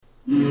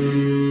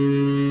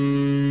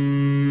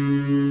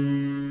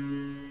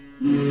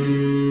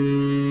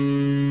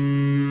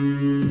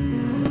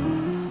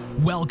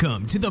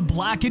to the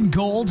Black and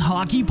Gold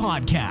Hockey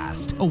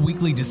Podcast, a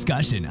weekly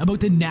discussion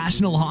about the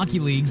National Hockey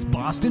League's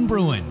Boston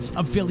Bruins,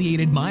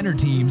 affiliated minor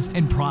teams,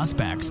 and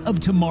prospects of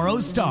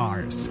tomorrow's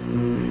stars. Orr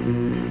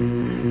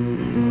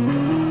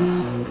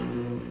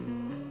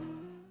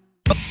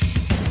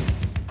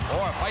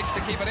fights to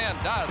keep it in,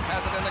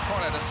 has it in the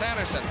corner to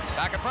Sanderson,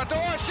 back in front to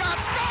Orr, shot,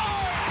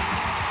 scores!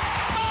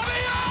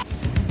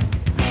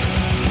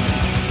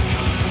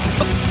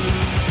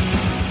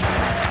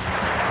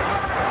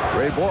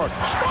 Ray Bourque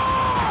scores!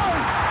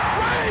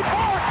 Ray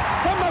Bourque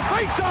from the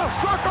face-off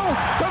circle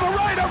to the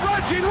right of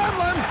Reggie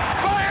Lindland,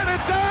 fired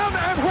it down,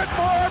 and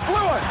Whitmore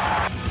blew it.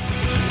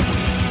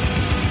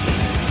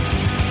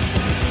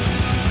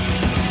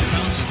 It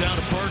bounces down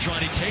to Bergeron.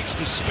 He takes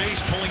the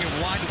space, pulling it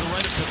wide to the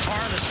right of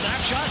Tatar. The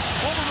snapshot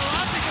over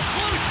Mrazek, gets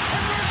loose,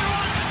 and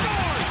Bergeron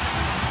scores!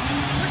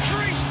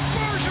 Patrice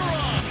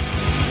Bergeron!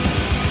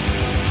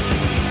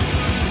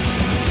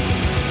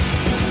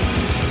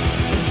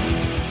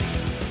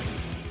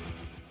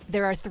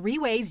 There are 3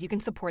 ways you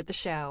can support the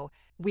show.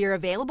 We are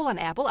available on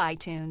Apple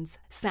iTunes,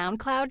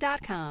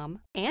 SoundCloud.com,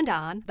 and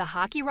on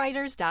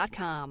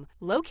thehockeywriters.com,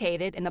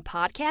 located in the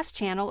podcast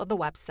channel of the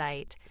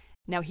website.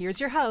 Now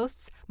here's your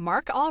hosts,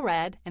 Mark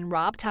Allred and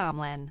Rob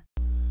Tomlin.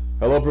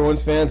 Hello,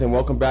 Bruins fans, and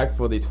welcome back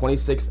for the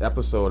 26th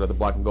episode of the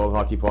Black and Gold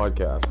Hockey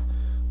Podcast.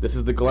 This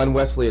is the Glenn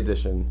Wesley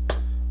edition.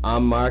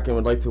 I'm Mark, and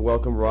would like to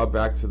welcome Rob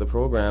back to the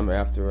program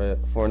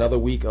for another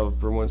week of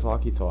Bruins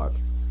hockey talk.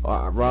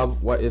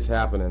 Rob, what is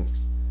happening?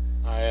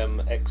 I am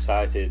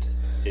excited.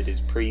 It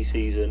is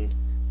pre-season,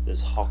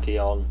 there's hockey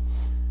on,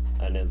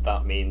 and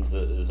that means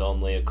that there's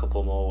only a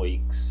couple more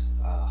weeks.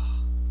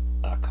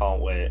 I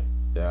can't wait.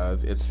 Yeah,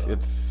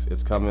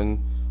 it's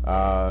coming.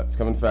 It's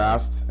coming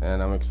fast,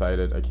 and I'm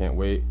excited. I can't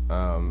wait.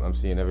 I'm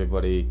seeing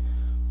everybody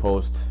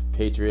post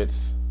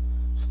Patriots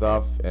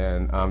stuff,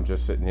 and I'm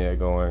just sitting here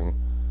going,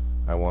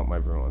 I want my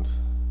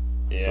Bruins.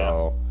 Yeah.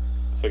 So,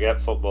 forget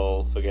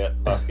football,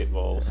 forget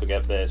basketball,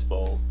 forget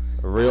baseball.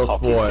 A real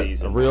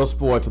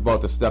sport's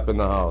about to step in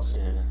the house.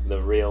 Yeah,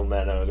 the real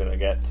men are going to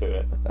get to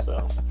it.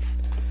 So,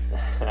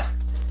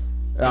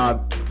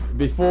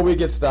 before we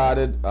get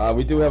started,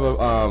 we do have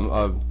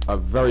a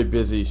very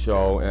busy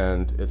show,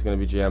 and it's going to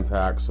be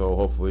jam-packed. So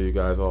hopefully you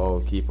guys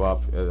all keep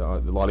up. A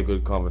lot of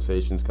good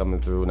conversations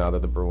coming through now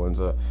that the Bruins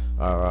are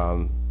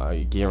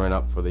gearing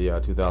up for the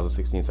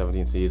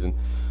 2016-17 season.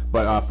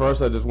 But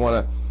first, I just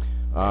want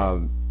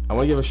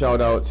to give a shout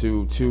out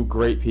to 2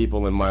 great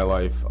people in my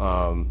life.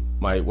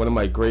 One of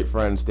my great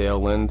friends, Dale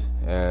Lind,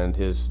 and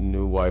his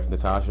new wife,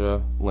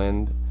 Natasha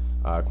Lind.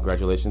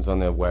 Congratulations on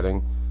their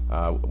wedding.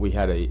 We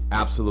had an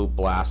absolute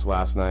blast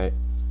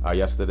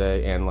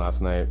yesterday and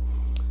last night.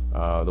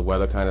 The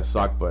weather kind of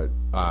sucked, but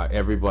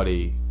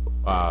everybody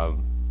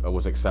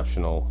was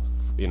exceptional.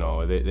 You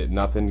know,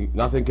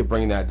 nothing could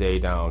bring that day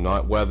down.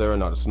 Not weather,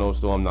 not a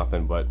snowstorm,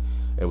 nothing. But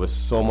it was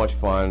so much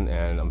fun,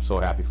 and I'm so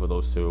happy for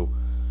those 2.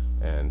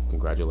 And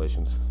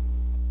congratulations.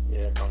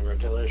 Yeah,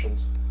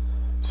 congratulations.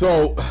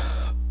 So,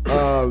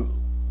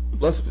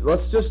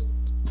 let's just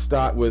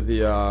start with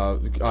the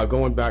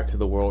going back to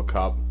the World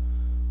Cup.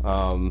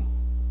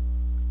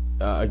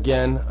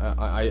 Again,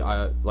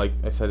 I like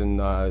I said in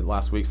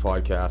last week's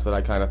podcast that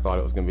I kind of thought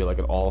it was going to be like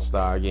an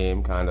all-star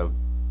game kind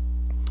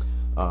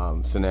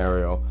of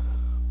scenario.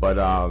 But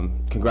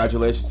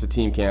congratulations to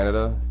Team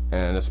Canada,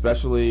 and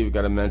especially we've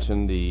got to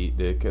mention the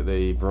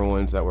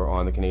Bruins that were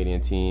on the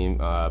Canadian team,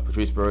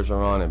 Patrice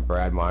Bergeron and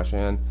Brad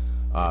Marchand.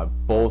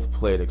 Both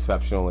played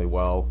exceptionally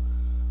well,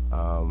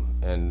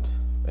 and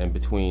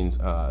between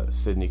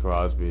Sidney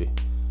Crosby,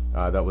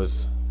 that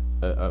was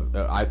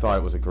I thought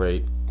it was a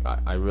great.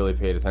 I really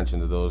paid attention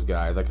to those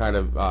guys. I kind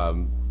of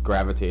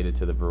gravitated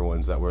to the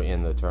Bruins that were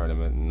in the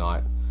tournament, and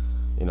not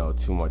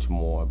too much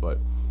more. But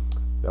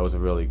that was a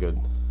really good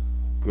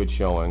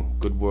showing.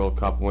 Good World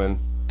Cup win.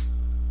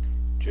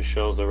 Just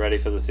shows they're ready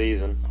for the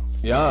season.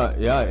 Yeah,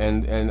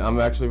 and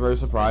I'm actually very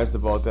surprised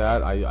about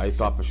that. I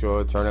thought for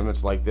sure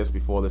tournaments like this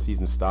before the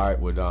season start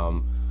would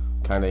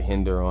kind of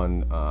hinder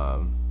on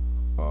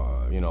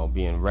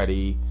being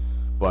ready,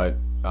 but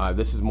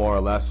this is more or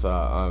less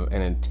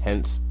an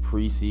intense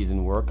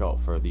preseason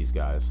workout for these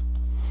guys.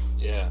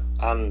 Yeah,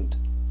 and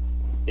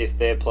if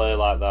they play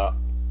like that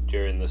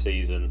during the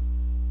season,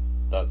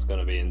 that's going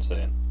to be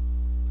insane.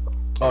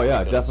 Oh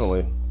yeah, Because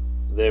definitely.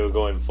 They were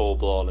going full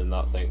blown in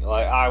that thing.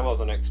 Like, I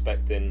wasn't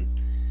expecting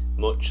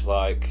much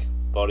like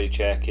body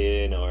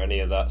checking or any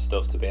of that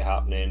stuff to be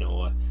happening,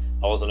 or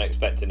I wasn't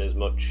expecting as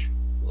much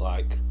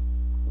like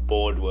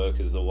board work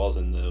as there was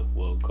in the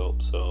World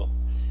Cup. So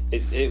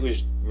it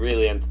was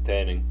really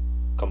entertaining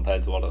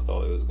compared to what I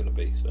thought it was going to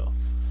be. So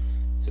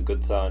it's a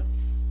good sign.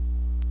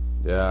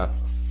 Yeah.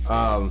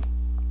 I'm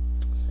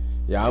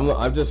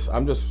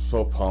just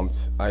so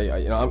pumped.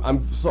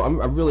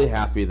 I'm really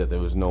happy that there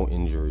was no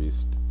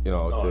injuries,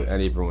 to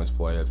any Bruins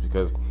players,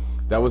 because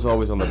that was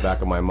always on the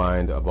back of my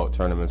mind about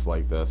tournaments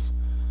like this,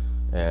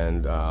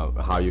 and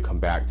how you come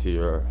back to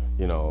your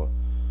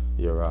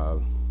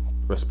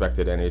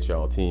respected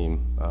NHL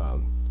team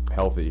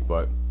healthy.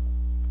 But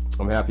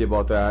I'm happy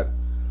about that.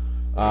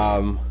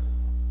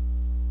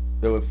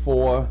 there were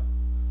 4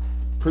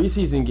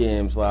 preseason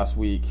games last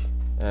week,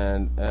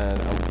 and I'm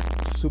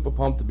super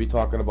pumped to be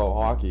talking about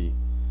hockey.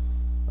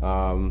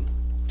 On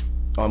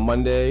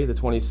Monday, the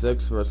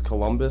 26th, versus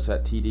Columbus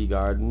at TD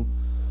Garden,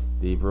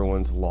 the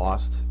Bruins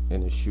lost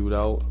in a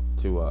shootout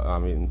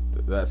to,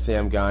 that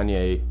Sam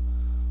Gagner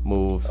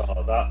move.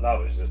 Oh, that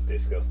was just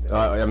disgusting.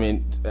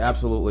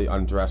 Absolutely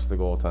undressed the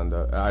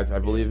goaltender. I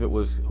believe it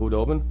was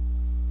Hudobin?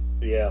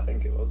 Yeah, I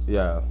think it was.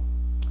 Yeah.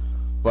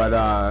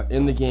 But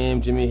in the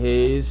game, Jimmy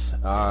Hayes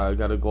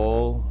got a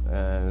goal,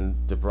 and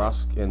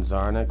DeBrusk and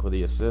Zarnik with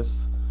the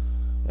assists,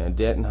 and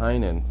Danton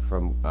Heinen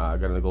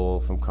got a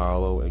goal from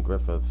Carlo and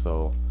Griffith.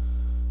 So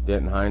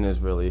Danton Heinen is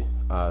really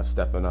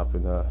stepping up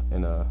in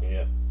a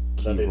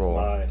key role.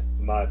 That is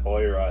my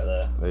boy right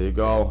there. There you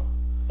go.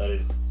 That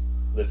is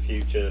the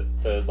future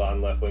third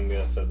line left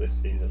winger for this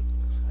season.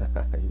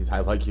 I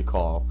like your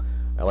call.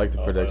 I like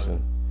the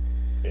prediction.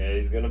 Yeah,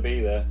 he's gonna be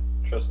there.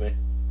 Trust me.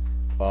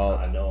 Well,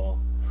 I know.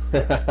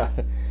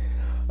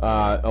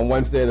 On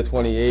Wednesday, the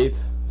 28th,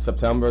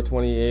 September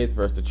 28th,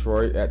 versus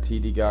Detroit at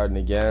TD Garden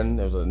again.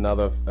 There was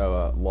another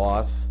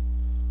loss.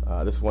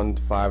 This one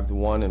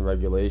 5-1 in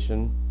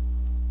regulation.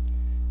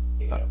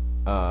 Yeah.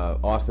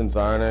 Austin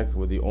Zarnik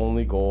with the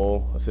only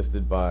goal,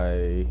 assisted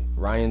by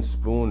Ryan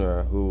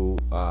Spooner, who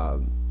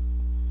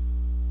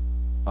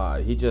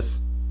he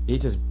just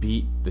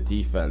beat the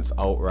defense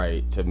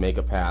outright to make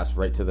a pass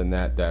right to the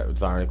net that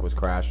Zarnik was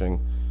crashing,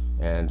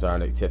 and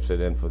Zarnik tips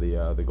it in for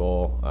the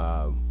goal.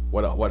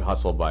 What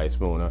hustle by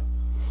Spooner!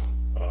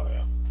 Oh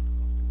yeah,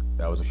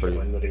 that was a pretty.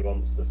 Showing that he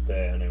wants to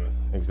stay anyway.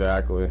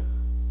 Exactly.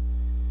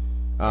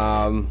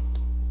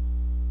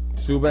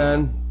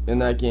 Subban in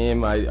that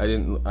game, I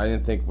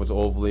didn't think was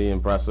overly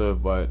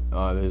impressive, but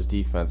his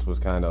defense was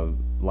kind of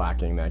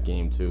lacking that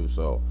game too.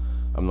 So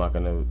I'm not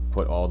going to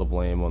put all the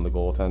blame on the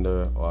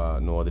goaltender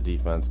nor the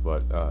defense,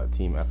 but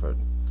team effort.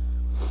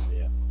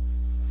 Yeah.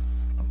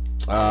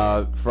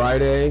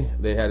 Friday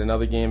they had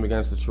another game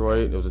against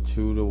Detroit. It was a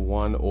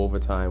 2-1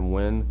 overtime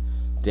win.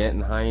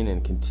 Danton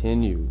Heinen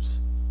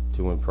continues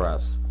to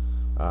impress.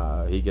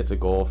 He gets a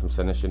goal from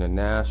Senyshyn and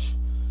Nash,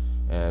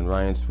 and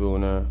Ryan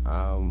Spooner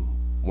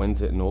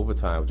wins it in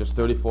overtime. Just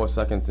 34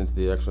 seconds into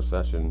the extra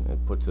session,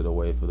 it puts it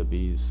away for the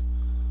Bees.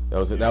 That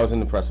was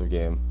an impressive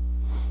game.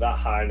 That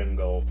Heinen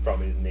goal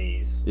from his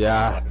knees.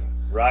 Yeah.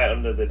 Right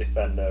under the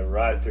defender,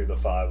 right through the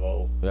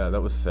 5-hole. Yeah,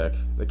 that was sick.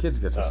 The kid's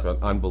got some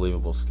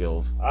unbelievable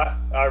skills.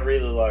 I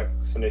really like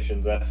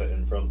Senyshyn's effort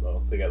in front,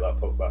 though, to get that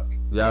puck back.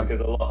 Yeah.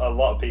 Because a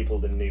lot of people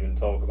didn't even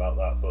talk about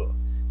that, but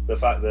the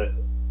fact that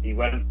he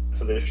went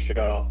for this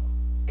shot,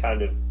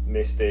 kind of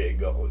missed it,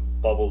 got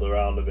bobbled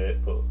around a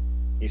bit, but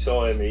you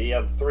saw him, he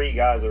had 3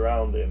 guys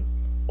around him,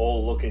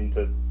 all looking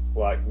to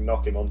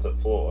knock him onto the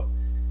floor,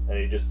 and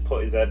he just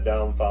put his head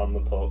down, found the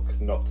puck,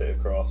 knocked it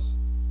across.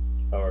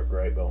 Oh, a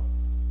great goal.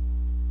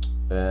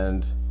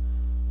 And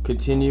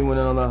continuing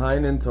on the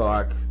Heinen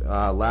talk,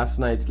 last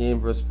night's game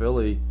versus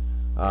Philly,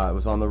 it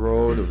was on the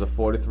road. It was a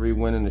 4-3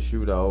 win in the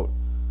shootout.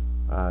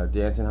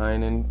 Danton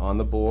Heinen on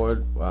the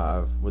board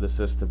with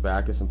assists to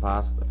Backes and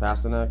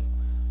Pasternak.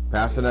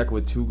 Pasternak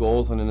with 2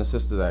 goals and an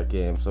assist to that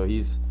game, so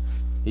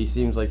he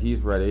seems like he's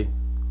ready.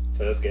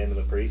 First game of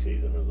the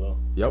preseason as well.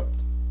 Yep.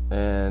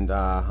 And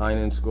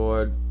Heinen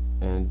scored,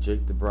 and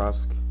Jake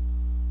DeBrusk,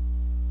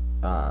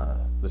 the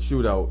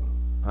shootout,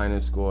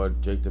 Heinen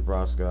scored, Jake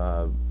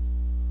DeBrusk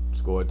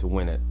scored to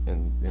win it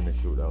in the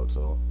shootout,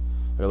 so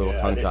I got a little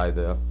tongue-tied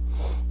there.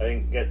 I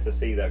didn't get to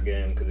see that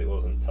game because it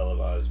wasn't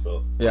televised,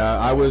 but yeah,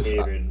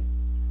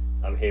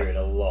 I'm hearing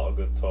a lot of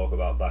good talk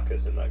about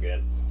Backes in that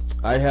game.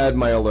 I had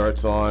my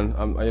alerts on.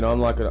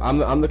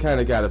 I'm the kind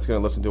of guy that's gonna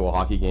listen to a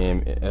hockey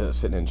game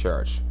sitting in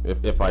church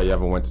if I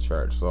ever went to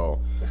church.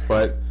 So,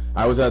 but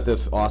I was at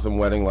this awesome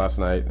wedding last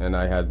night, and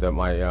I had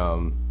my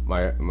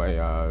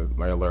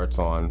alerts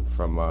on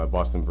from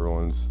Boston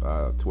Bruins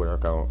Twitter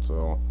account.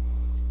 So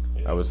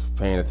I was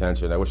paying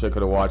attention. I wish I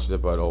could have watched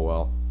it, but oh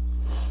well.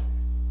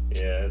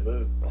 Yeah,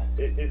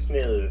 it's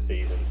nearly the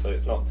season, so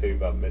it's not too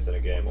bad missing a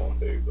game or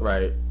two. But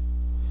right.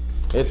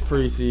 It's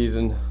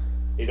preseason.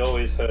 It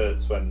always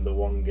hurts when the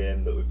one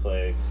game that we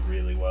play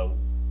really well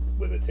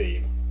with a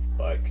team,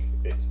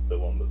 it's the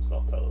one that's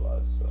not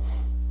televised, so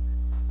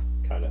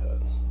kind of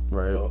hurts.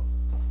 Right. But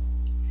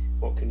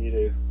what can you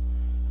do?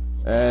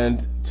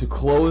 And to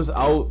close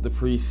out the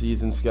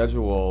preseason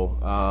schedule,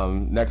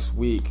 next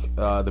week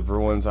the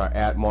Bruins are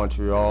at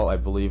Montreal. I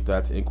believe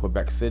that's in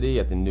Quebec City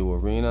at the new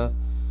arena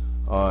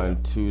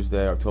on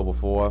Tuesday, October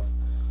 4th.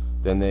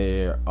 Then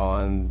they're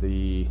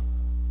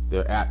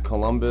at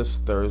Columbus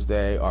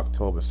Thursday,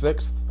 October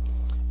 6th.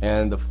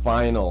 And the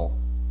final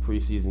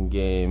preseason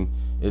game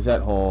is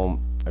at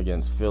home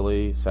against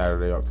Philly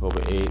Saturday,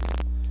 October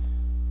 8th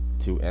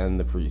to end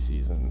the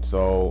preseason.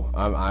 So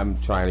I'm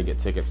trying to get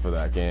tickets for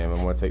that game.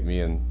 I'm going to take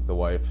me and the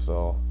wife.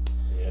 So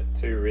yeah,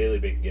 2 really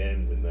big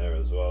games in there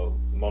as well.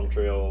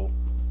 Montreal,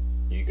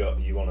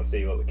 you want to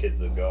see what the kids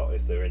have got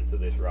if they're into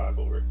this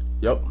rivalry.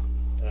 Yep.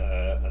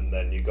 And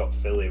then you got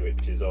Philly,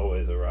 which is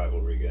always a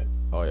rivalry game.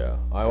 Oh yeah,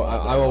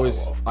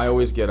 I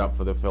always get up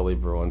for the Philly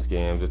Bruins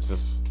games. It's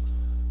just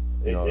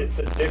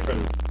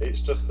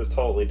It's just a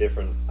totally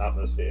different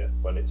atmosphere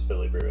when it's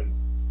Philly Bruins.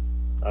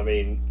 I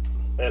mean,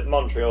 at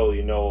Montreal,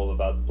 you know all the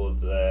bad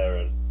blood's there,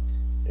 and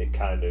it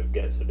kind of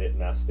gets a bit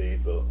nasty.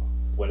 But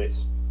when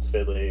it's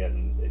Philly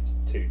and it's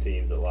two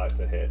teams that like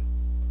to hit,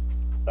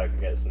 that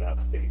gets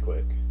nasty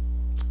quick.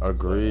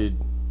 Agreed.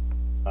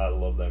 I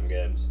love them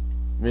games.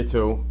 Me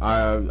too.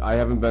 I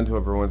haven't been to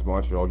a Bruins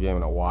Montreal game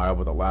in a while,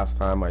 but the last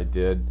time I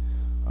did,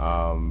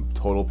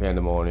 total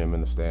pandemonium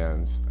in the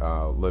stands.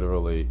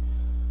 Literally,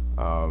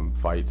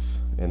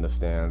 fights in the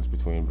stands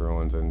between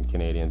Bruins and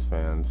Canadiens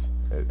fans.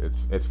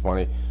 It's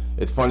funny.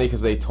 It's funny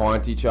because they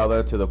taunt each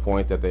other to the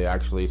point that they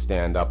actually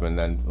stand up and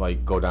then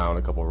like go down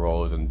a couple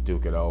rows and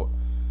duke it out.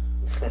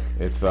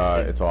 It's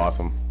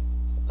awesome.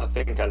 I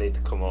think I need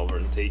to come over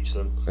and teach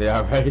them.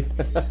 Yeah, right.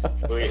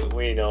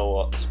 we know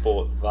what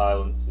sport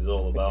violence is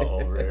all about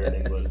over here in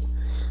England.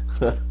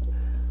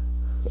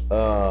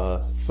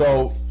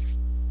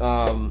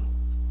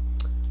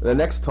 The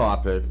next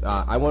topic,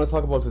 I want to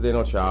talk about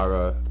Zdeno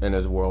Chara and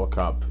his World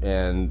Cup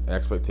and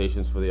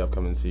expectations for the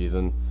upcoming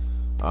season.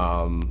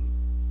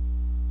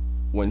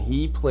 When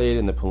he played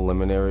in the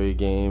preliminary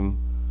game,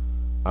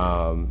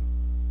 I'll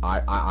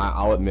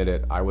admit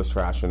it, I was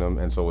trashing him,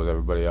 and so was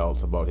everybody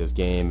else about his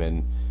game,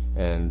 and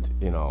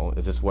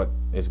is this what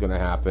is going to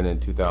happen in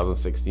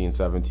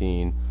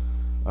 2016-17,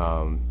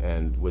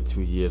 and with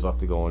 2 years left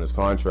to go on his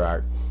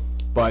contract.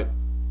 But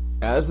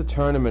as the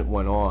tournament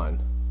went on,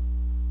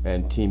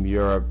 and Team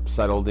Europe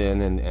settled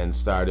in and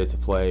started to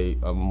play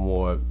a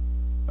more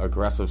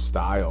aggressive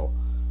style,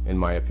 in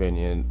my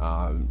opinion,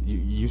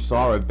 you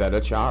saw a better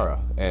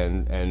Chara,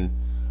 and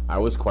I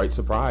was quite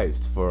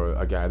surprised for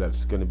a guy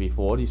that's going to be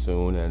 40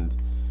 soon, and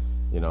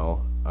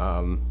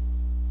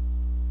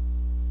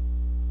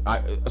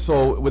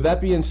so with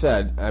that being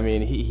said, I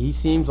mean he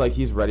seems like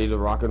he's ready to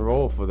rock and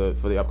roll for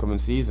the upcoming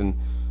season.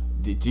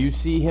 Do you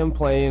see him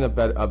playing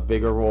a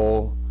bigger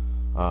role,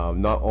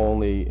 not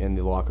only in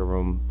the locker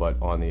room but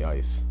on the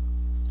ice?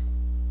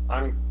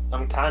 I'm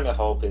kind of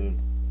hoping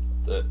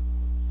that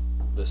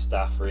the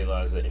staff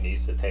realize that he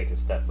needs to take a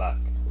step back.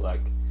 Like,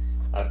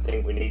 I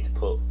think we need to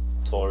put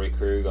Torrey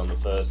Krug on the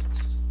first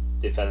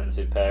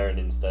defensive pairing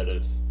instead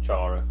of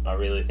Chara. I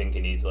really think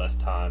he needs less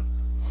time.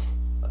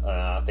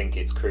 I think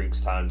it's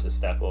Krug's time to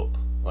step up.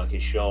 Like,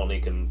 he's shown he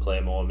can play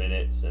more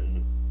minutes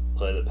and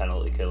play the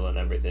penalty kill and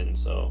everything,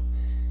 so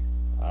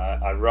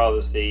I'd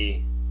rather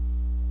see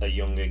a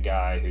younger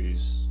guy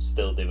who's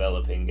still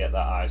developing get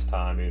that ice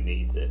time, who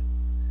needs it,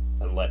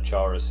 and let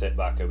Chara sit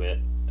back a bit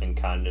and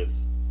kind of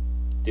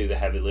do the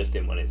heavy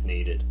lifting when it's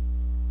needed.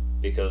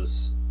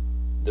 Because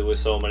there were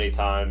so many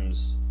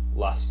times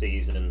last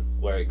season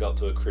where it got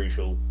to a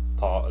crucial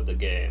part of the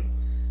game,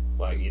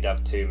 like you'd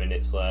have 2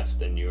 minutes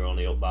left and you're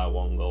only up by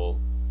 1 goal,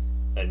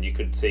 and you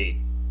could see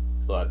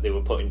like they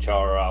were putting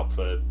Chara out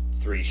for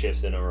 3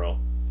 shifts in a row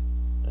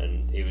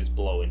and he was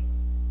blowing,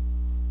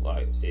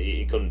 like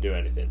he couldn't do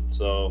anything.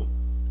 So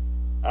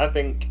I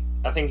think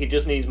he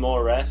just needs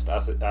more rest. I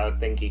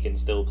think he can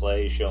still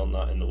play. He's shown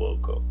that in the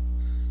World Cup.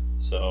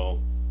 So,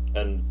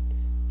 and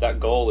that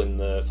goal in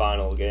the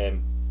final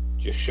game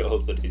just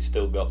shows that he's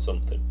still got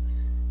something.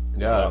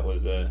 Yeah, that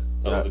was a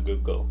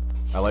good goal.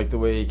 I like the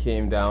way he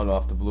came down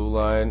off the blue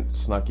line,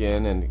 snuck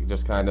in, and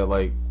just kind of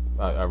like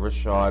a wrist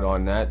shot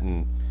on net,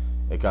 and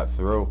it got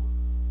through.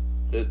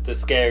 The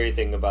scary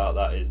thing about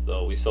that is,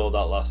 though, we saw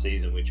that last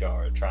season with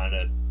Chara trying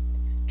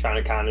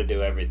to kind of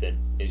do everything.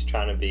 He's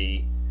trying to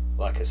be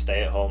like a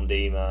stay-at-home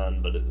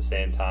D-man, but at the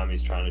same time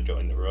he's trying to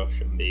join the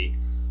rush and be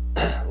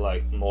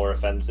like more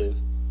offensive.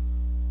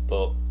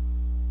 But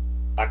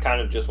I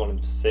kind of just want him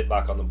to sit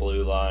back on the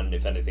blue line.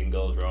 If anything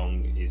goes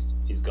wrong,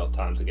 he's got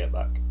time to get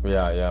back.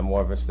 Yeah,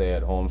 more of a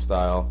stay-at-home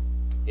style.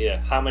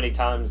 Yeah, how many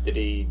times did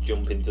he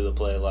jump into the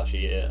play last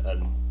year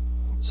and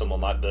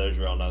someone like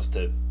Bergeron has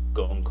to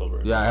go and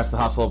cover him? Yeah, has to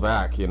hustle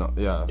back,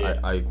 Yeah.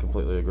 I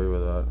completely agree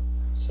with that.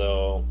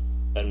 So,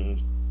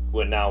 and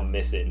we're now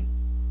missing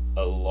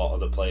a lot of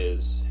the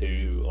players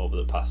who over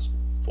the past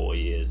 4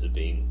 years have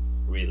been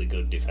really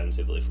good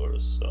defensively for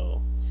us.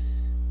 So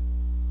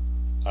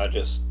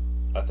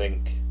I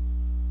think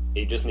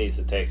he just needs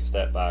to take a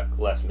step back,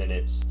 less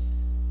minutes,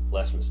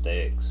 less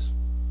mistakes.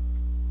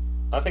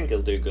 I think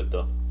he'll do good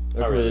though.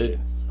 Agreed.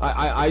 I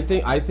really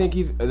do. I think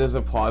there's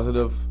a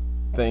positive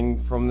thing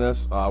from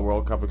this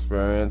World Cup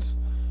experience,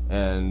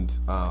 and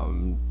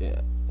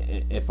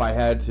if I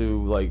had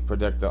to like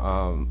predict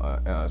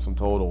some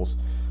totals,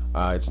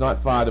 it's not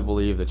far to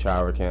believe that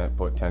Chara can't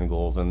put 10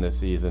 goals in this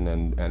season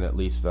and at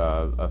least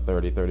a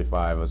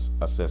 30-35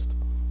 assist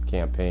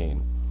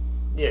campaign.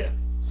 Yeah.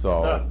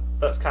 So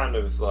that's kind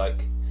of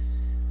like,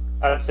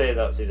 I'd say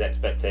that's his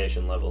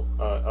expectation level.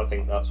 I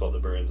think that's what the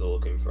Bruins are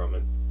looking from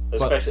him.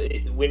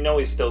 Especially, we know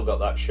he's still got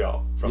that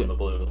shot from the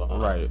blue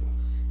line. Right.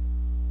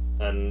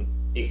 And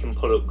he can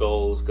put up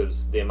goals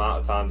because the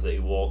amount of times that he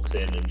walks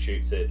in and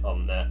shoots it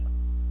on net.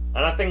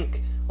 And I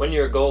think when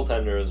you're a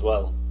goaltender as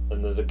well,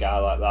 and there's a guy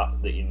like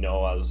that you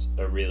know has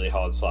a really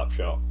hard slap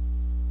shot,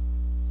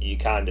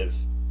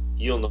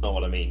 you'll know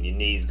what I mean. Your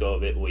knees go a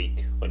bit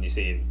weak when you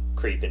see him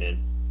creeping in.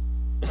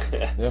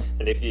 Yeah.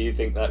 And if you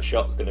think that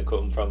shot's going to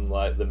come from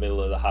like the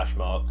middle of the hash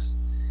marks,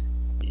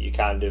 you're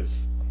kind of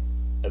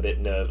a bit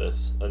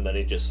nervous, and then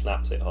he just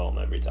snaps it home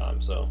every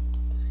time. So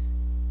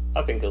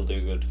I think he'll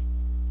do good.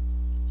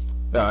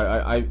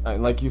 Yeah, I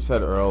like you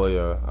said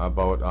earlier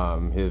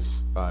about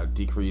his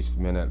decreased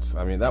minutes.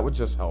 I mean, that would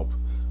just help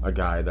a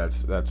guy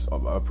that's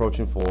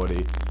approaching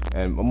 40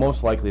 and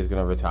most likely is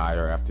going to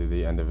retire after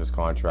the end of his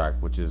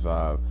contract, which is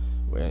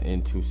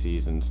in 2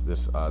 seasons,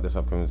 this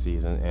upcoming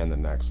season and the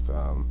next.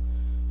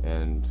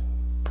 And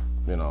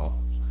you know,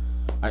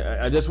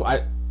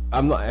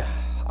 I'm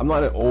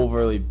not an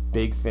overly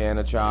big fan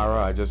of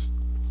Chara.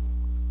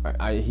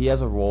 He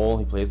has a role.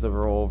 He plays the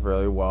role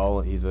very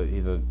well. He's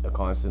a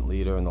constant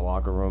leader in the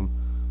locker room.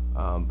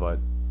 But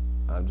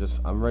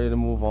I'm ready to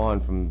move on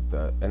from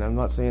that. And I'm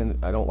not saying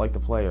I don't like the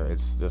player.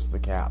 It's just the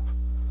cap.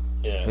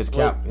 Yeah. His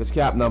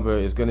cap number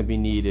is going to be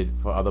needed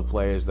for other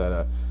players that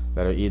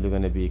are either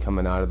going to be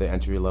coming out of the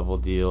entry level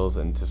deals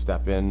and to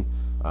step in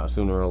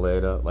sooner or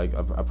later, like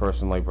a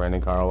person like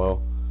Brandon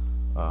Carlo.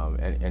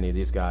 And any of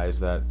these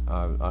guys that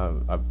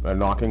are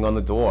knocking on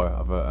the door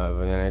of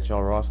an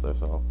NHL roster.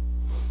 So.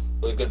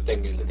 The good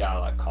thing is a guy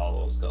like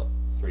Carlo's got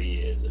 3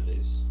 years of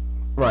his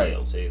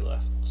DLC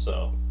left.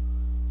 So,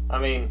 I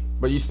mean...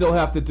 But you still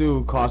have to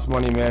do cost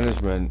money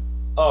management.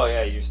 Oh,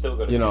 yeah, you've still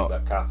got to keep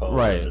that cap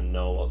open and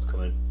know what's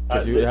coming.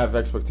 Because you have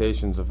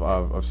expectations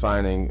of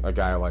signing a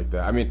guy like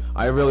that. I mean,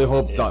 I really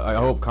hope I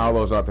hope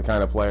Carlo's not the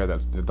kind of player that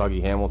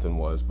Dougie Hamilton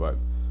was, but...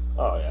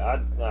 Oh, yeah,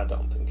 I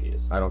don't think he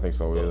is. I don't think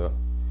so either.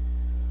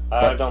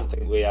 I don't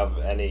think we have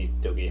any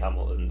Dougie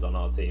Hamiltons on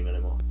our team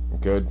anymore.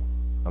 Good.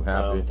 I'm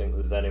happy. I don't think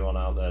there's anyone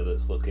out there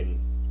that's looking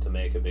to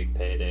make a big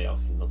payday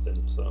off nothing,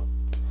 so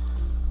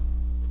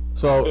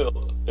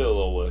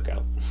it'll all work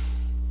out.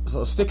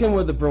 So sticking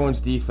with the Bruins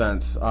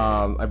defense,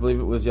 I believe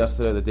it was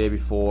yesterday, the day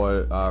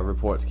before,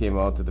 reports came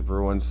out that the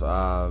Bruins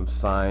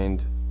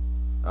signed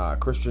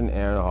Christian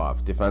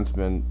Ehrhoff,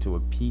 defenseman, to a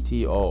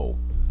PTO.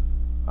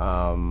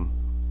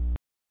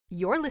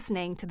 You're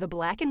listening to the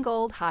Black and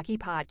Gold Hockey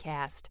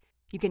Podcast.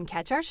 You can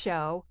catch our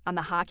show on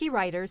the Hockey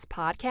Writers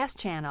Podcast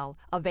channel,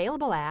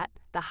 available at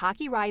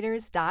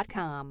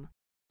thehockeywriters.com.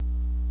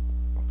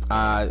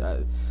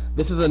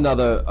 This is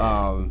another,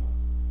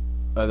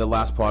 the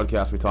last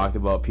podcast we talked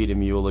about Peter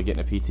Mueller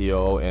getting a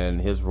PTO,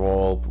 and his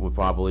role would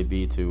probably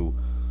be to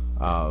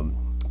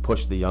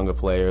push the younger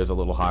players a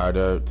little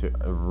harder to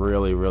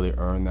really, really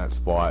earn that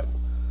spot.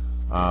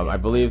 I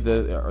believe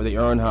the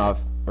Ehrhoff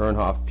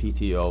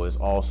PTO is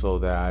also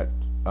that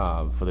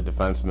for the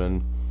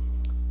defenseman.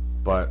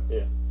 But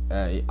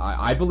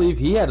I believe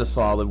he had a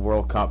solid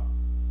World Cup.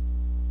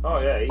 Oh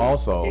yeah,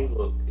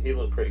 he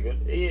looked pretty good.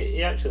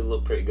 He actually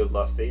looked pretty good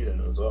last season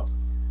as well.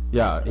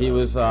 Yeah, he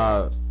was.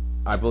 I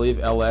believe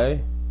LA,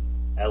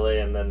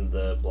 and then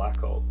the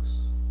Blackhawks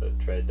at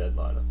trade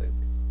deadline, I think.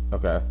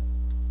 Okay.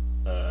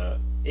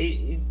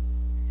 He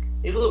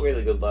looked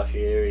really good last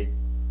year.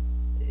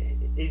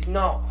 He's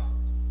not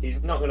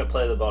going to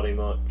play the body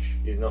much.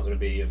 He's not going to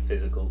be a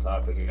physical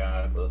type of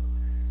guy, but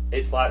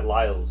it's like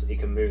Lyles. He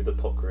can move the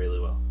puck really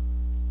well.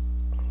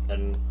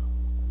 And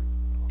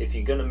if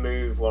you're going to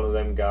move one of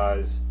them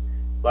guys,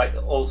 like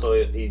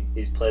also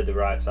he's played the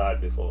right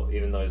side before,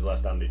 even though he's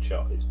left-handed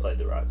shot, he's played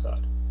the right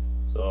side.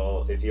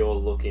 So if you're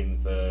looking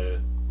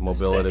for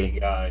mobility, a steady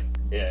guy,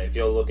 if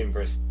you're looking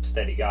for a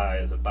steady guy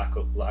as a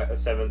backup, like a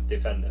 7th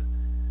defender,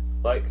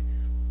 like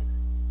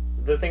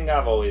the thing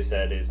I've always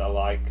said is I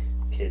like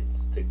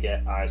kids to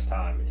get ice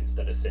time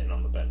instead of sitting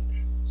on the bench.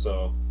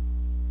 So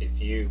if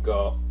you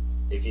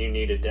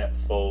need a depth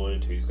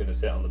forward who's going to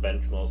sit on the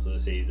bench most of the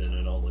season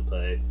and only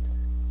play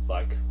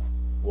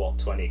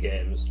 20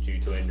 games due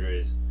to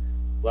injuries,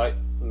 like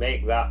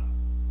make that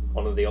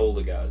one of the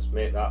older guys,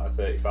 make that a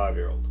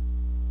 35-year-old.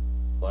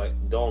 Like,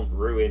 don't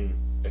ruin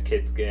a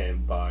kid's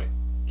game by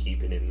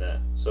keeping him there.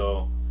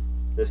 So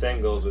the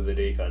same goes with the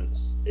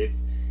defense. If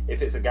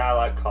it's a guy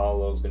like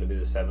Carlo's going to be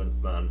the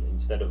 7th man,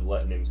 instead of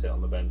letting him sit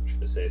on the bench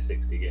for say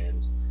 60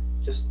 games,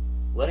 just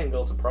let him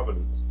go to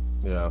Providence.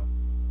 Yeah.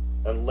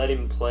 And let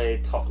him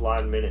play top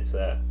line minutes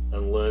there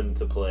and learn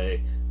to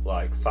play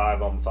like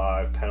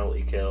 5-on-5,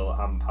 penalty kill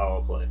and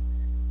power play.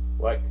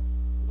 Like,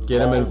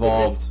 get him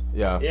involved.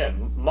 Yeah,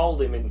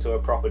 mold him into a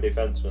proper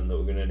defenseman that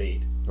we're going to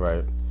need.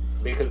 Right.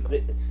 Because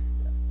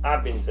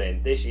I've been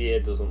saying this year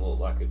doesn't look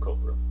like a cup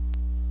run.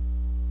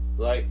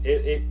 Like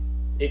it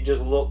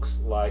just looks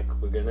like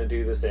we're going to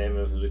do the same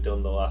as we've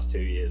done the last 2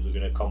 years. We're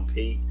going to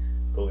compete,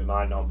 but we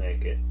might not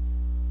make it.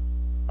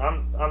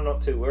 I'm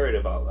not too worried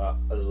about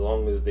that as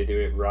long as they do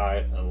it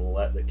right and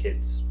let the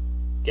kids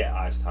get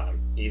ice time,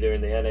 either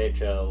in the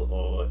NHL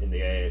or in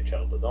the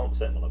AHL, but don't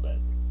sit them on a bench.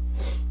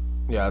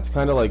 Yeah, it's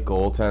kind of like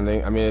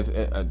goaltending. I mean,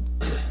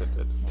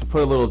 to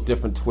put a little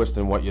different twist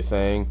in what you're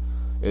saying,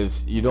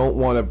 is you don't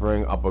want to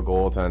bring up a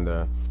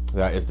goaltender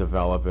that is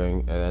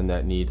developing and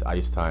that needs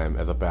ice time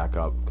as a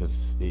backup,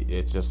 because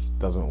it just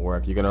doesn't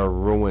work. You're going to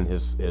ruin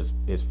his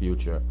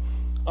future.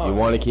 You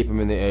want to keep him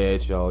in the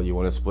AHL. You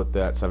want to split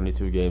that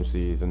 72-game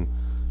season,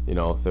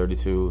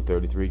 32,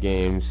 33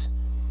 games,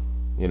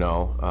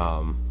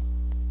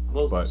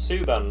 Well, but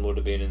Subban would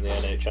have been in the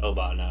NHL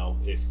by now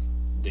if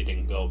they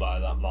didn't go by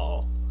that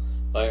model.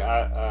 Like,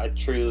 I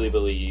truly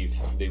believe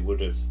they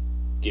would have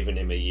given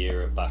him a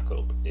year of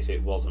backup if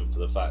it wasn't for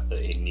the fact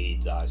that he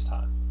needs ice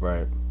time.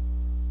 right.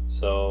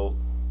 So,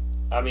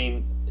 I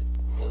mean,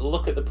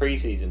 look at the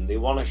preseason. They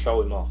want to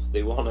show him off.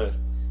 They want to,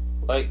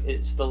 like,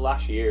 it's the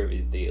last year of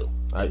his deal.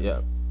 I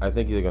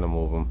think they're gonna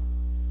move him.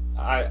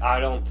 I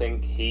don't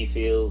think he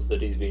feels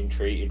that he's being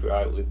treated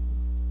right with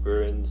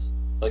Bruins.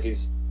 Like,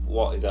 he's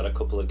had a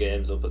couple of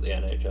games up at the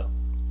NHL.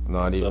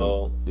 Not even.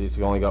 So, He's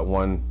only got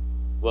one,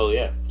 well,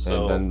 yeah.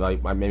 So, and then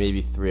like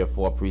maybe 3 or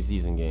 4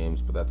 preseason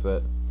games, but that's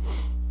it.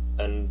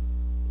 and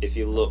if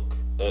you look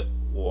at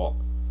what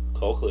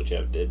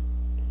Kovalchev did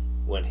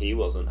when he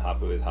wasn't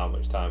happy with how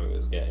much time he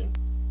was getting,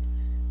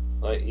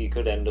 like, you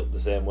could end up the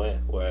same way,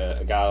 where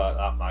a guy like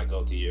that might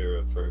go to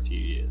Europe for a few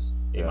years.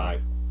 He might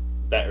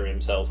better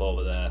himself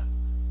over there,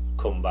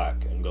 come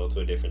back and go to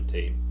a different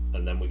team,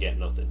 and then we get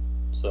nothing.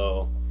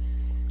 So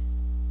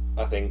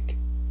I think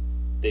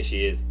this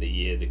year's the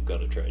year they've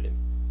got to trade him,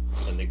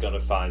 and they've got to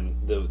find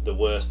the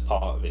worst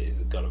part of it is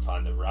they've got to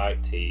find the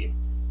right team,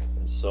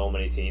 and so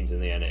many teams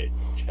in the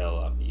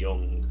NHL have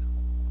young,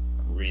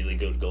 really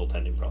good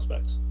goaltending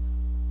prospects.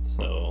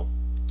 So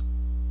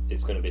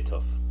it's going to be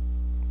tough.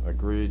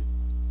 Agreed.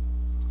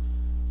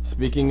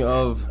 Speaking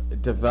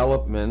of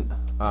development,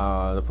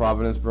 the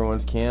Providence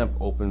Bruins camp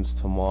opens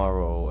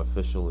tomorrow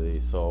officially.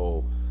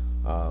 So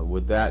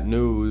with that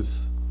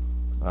news,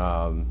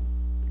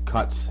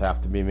 cuts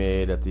have to be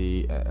made at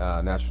the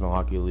National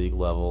Hockey League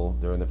level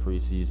during the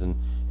preseason,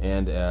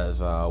 and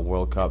as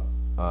World Cup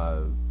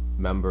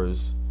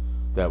members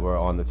that were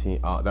on the team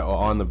that were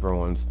on the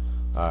Bruins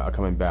are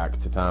coming back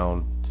to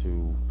town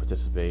to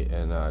participate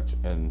in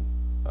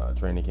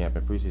training camp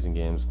and preseason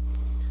games.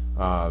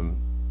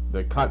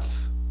 The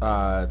cuts: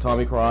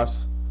 Tommy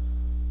Cross,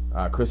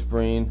 Chris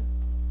Breen,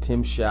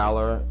 Tim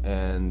Schaller,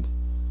 and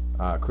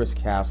Chris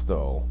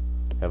Casto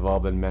have all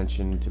been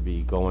mentioned to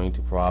be going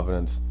to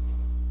Providence.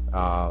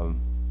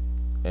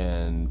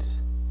 And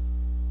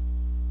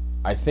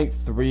I think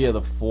 3 of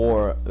the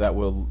 4 that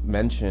were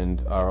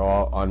mentioned are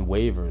all on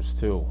waivers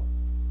too.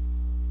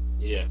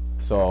 Yeah.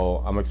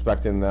 So I'm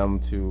expecting them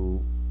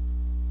to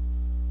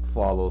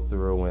follow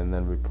through and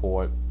then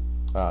report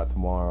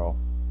tomorrow.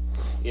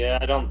 Yeah,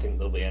 I don't think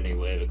there'll be any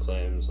waiver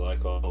claims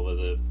like over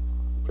the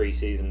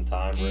preseason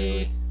time,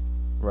 really.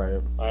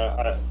 Right.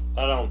 I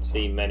don't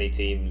see many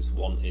teams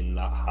wanting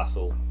that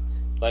hassle.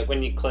 Like,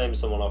 when you claim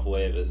someone off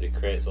waivers, it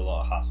creates a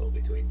lot of hassle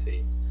between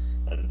teams,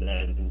 and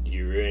then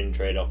you ruin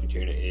trade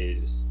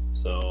opportunities.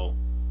 So,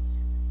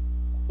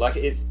 like,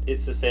 it's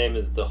the same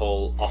as the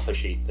whole offer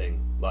sheet thing.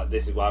 Like,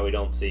 this is why we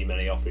don't see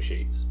many offer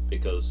sheets,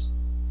 because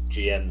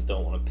GMs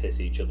don't want to piss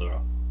each other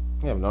off.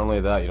 Yeah, but not only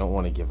that, you don't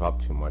want to give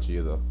up too much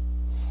either.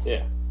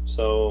 Yeah.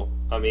 So,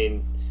 I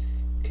mean,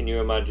 can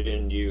you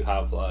imagine you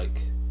have,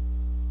 like,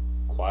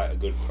 quite a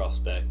good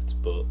prospect,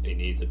 but he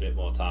needs a bit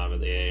more time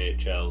at the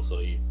AHL, so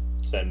you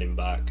send him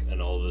back,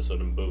 and all of a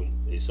sudden, boom,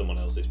 he's someone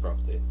else's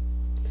property.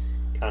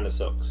 Kind of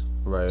sucks.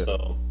 Right.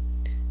 So,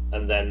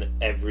 and then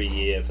every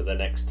year for the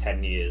next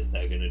 10 years,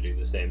 they're going to do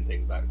the same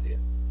thing back to you.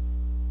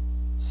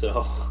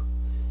 So,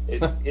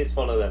 it's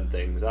one of them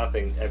things. I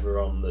think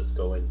everyone that's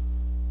going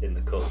in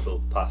the cuts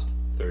will pass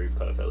through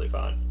perfectly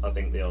fine. I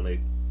think the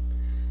only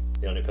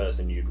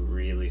person you'd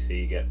really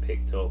see get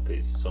picked up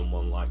is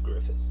someone like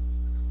Griffith.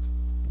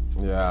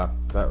 Yeah,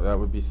 that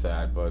would be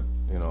sad, but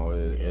you know,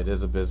 it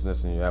is a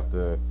business and you have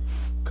to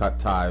cut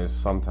ties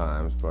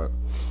sometimes. But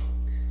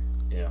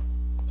yeah.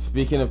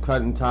 Speaking of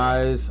cutting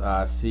ties,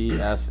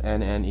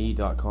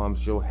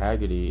 CSNNE.com's Joe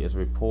Haggerty is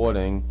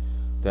reporting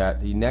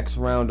that the next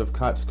round of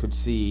cuts could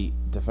see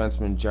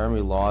defenseman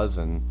Jeremy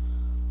Lawson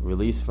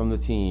released from the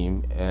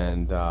team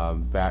and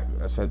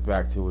sent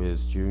back to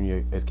his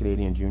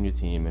Canadian junior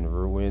team in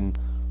Rouyn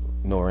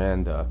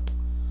Noranda.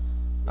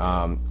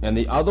 And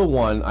the other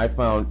one I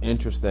found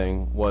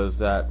interesting was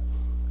that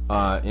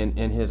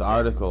in his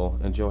article,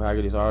 in Joe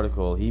Haggerty's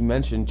article, he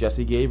mentioned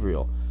Jesse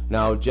Gabriel.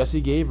 Now,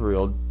 Jesse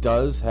Gabriel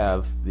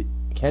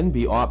can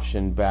be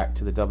optioned back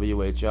to the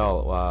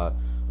WHL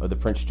or the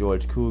Prince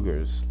George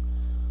Cougars.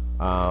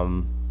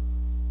 I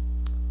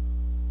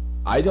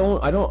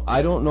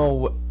don't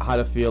know how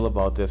to feel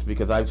about this,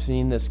 because I've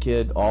seen this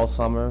kid all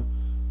summer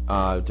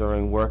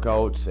during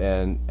workouts,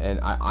 and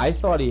I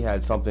thought he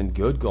had something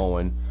good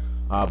going,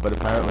 but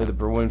apparently the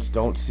Bruins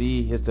don't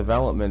see his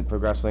development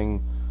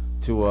progressing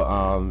to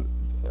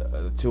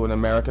an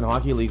American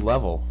Hockey League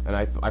level, and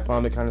I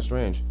found it kind of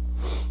strange.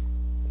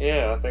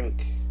 Yeah, I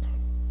think.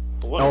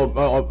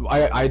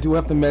 I do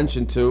have to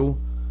mention too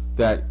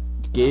that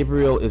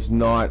Gabriel is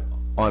not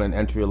on an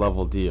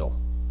entry-level deal.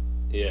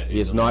 Yeah, he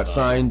is not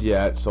signed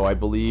yet, so I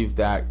believe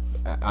that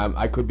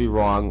I could be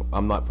wrong.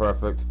 I'm not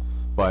perfect,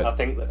 but I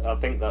think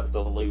that's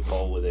the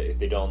loophole with it. If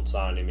they don't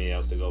sign him, he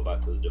has to go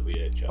back to the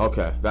WHL.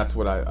 Okay, that's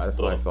what I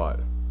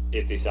thought.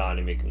 If they sign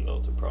him, he can go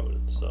to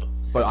Providence. So,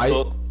 but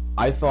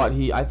I thought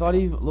he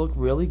looked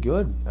really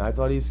good. I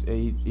thought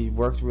he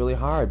works really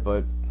hard,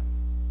 but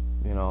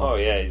you know. Oh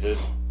yeah,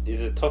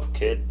 he's a tough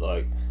kid.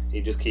 Like,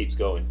 he just keeps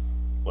going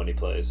when he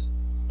plays,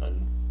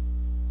 and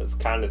that's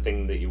the kind of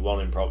thing that you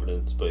want in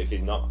Providence. But if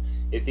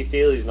you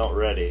feel he's not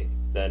ready,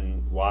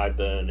 then why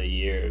burn a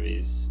year of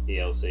his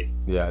ELC?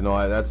 Yeah,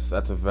 no, that's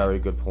a very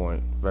good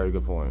point. Very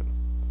good point.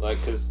 Like,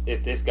 because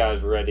if this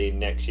guy's ready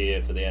next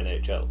year for the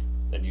NHL,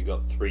 then you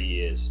got 3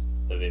 years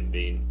of him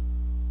being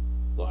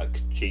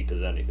like cheap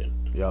as anything.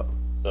 Yep.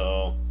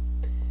 So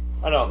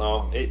I don't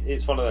know.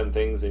 It's one of them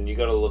things, and you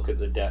got to look at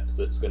the depth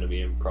that's going to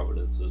be in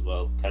Providence as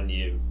well. Can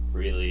you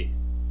really?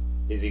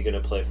 Is he going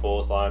to play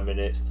fourth line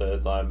minutes,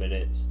 third line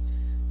minutes?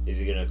 Is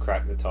he going to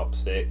crack the top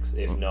 6?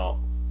 If not,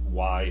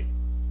 why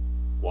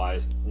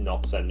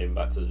not send him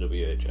back to the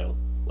WHL?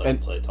 Let him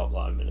play top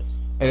line minutes.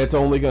 And it's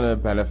only going to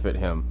benefit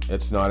him.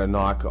 It's not a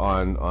knock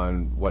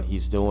on what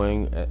he's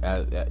doing,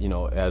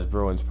 as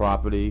Bruins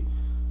property.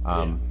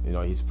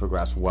 He's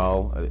progressed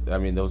well. I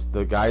mean,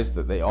 the guys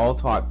that they all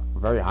talk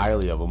very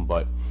highly of him,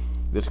 but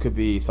this could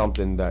be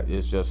something that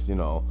is just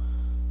an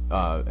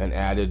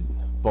added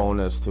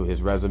bonus to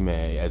his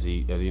resume as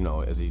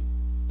he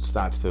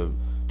starts to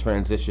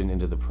transition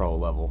into the pro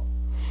level.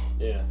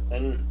 Yeah,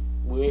 and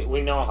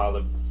we know how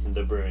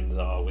the Bruins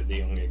are with the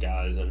younger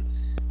guys, and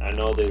I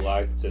know they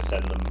like to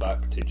send them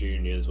back to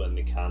juniors when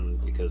they can,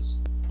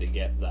 because they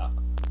get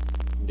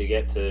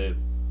to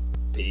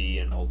be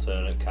an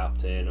alternate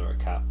captain or a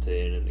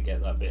captain, and they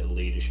get that bit of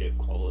leadership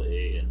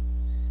quality, and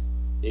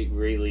it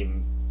really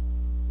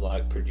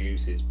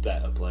produces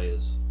better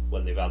players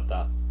when they've had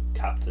that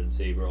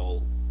captaincy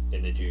role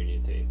in the junior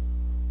team,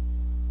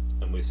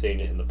 and we've seen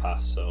it in the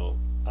past. So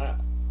I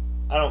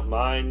don't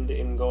mind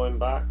him going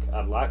back.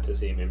 I'd like to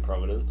see him in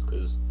Providence,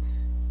 because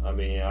I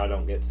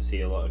don't get to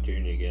see a lot of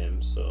junior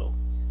games, so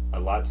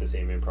I'd like to see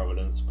him in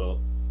Providence, but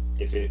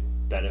if it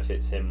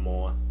benefits him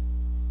more,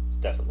 it's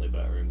definitely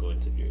better in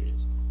going to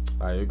juniors.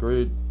 I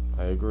agree.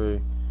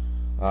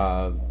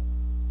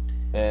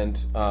 And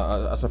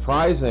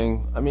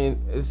surprising,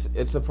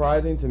 it's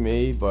surprising to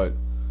me, but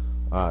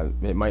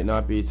it might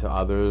not be to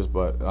others,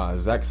 but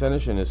Zach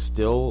Senyshyn is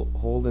still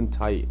holding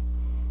tight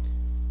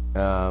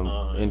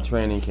in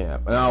training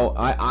camp. Now,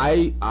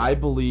 I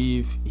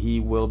believe he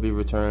will be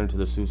returned to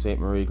the Sault Ste.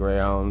 Marie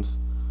Greyhounds.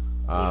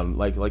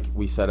 Like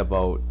we said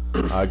about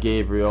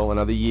Gabriel,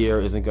 another year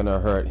isn't going to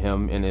hurt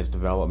him in his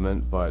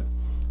development, but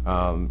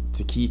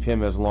to keep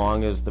him as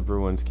long as the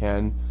Bruins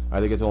can, I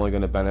think it's only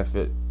going to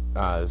benefit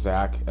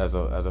Zach as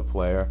a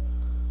player,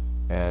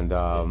 and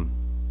I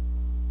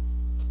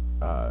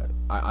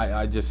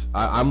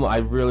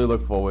really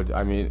look forward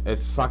to, it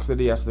sucks that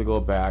he has to go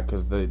back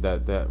because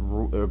that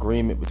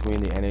agreement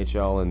between the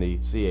NHL and the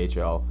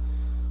CHL,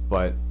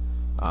 but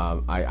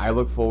I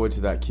look forward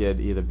to that kid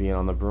either being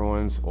on the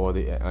Bruins or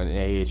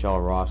an AHL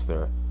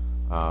roster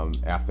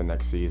after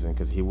next season,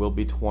 because he will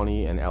be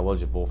 20 and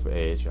eligible for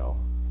AHL.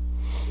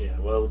 Yeah,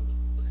 well,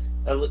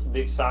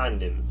 they've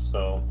signed him,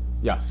 so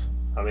yes.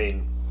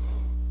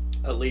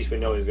 At least we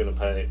know he's going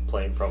to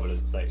play in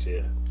Providence next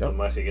year,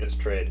 unless he gets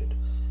traded,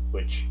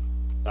 which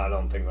I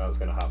don't think that's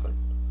going to happen.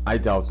 I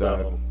doubt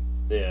that.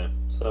 Yeah,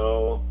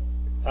 so,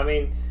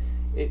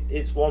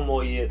 it's one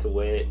more year to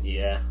wait,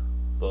 yeah,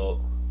 but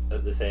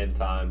at the same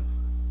time,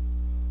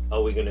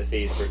 are we going to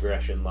see his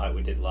progression like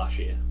we did last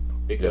year?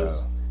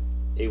 Because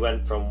he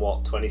went from,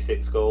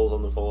 26 goals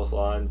on the fourth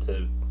line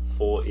to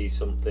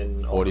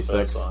 40-something 46, on the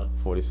first line.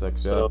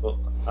 46, yeah. So,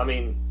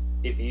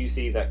 if you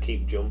see that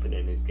keep jumping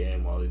in his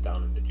game while he's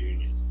down in the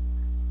juniors,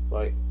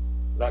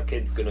 that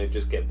kid's going to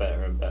just get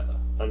better and better.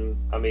 And,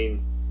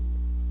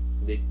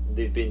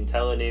 they've been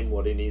telling him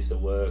what he needs to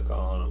work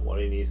on and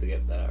what he needs to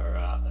get better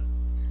at. And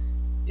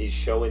he's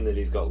showing that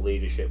he's got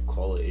leadership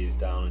qualities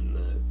down in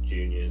the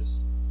juniors.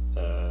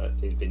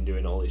 He's been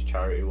doing all his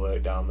charity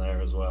work down there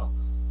as well.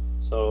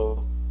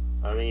 So,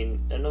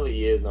 another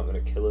year's not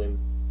going to kill him.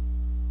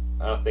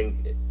 I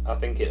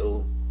think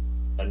it'll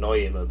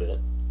annoy him a bit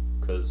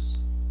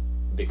because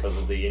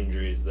of the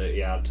injuries that he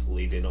had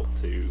leading up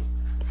to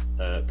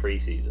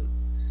pre-season.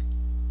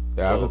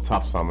 Yeah, it was a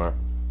tough summer.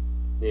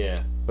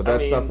 Yeah, but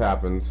that stuff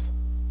happens.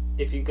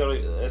 If you got,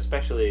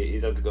 especially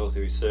he's had to go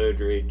through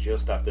surgery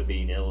just after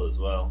being ill as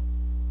well.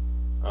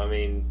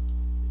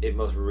 It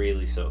must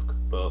really suck.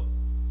 But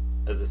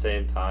at the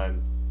same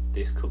time,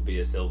 this could be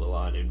a silver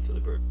lining for the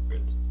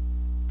Bruins,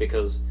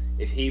 because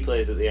if he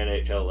plays at the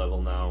NHL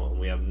level now and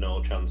we have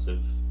no chance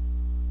of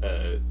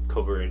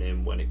covering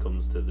him when it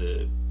comes to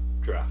the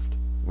draft,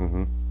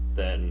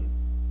 then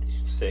you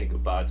should say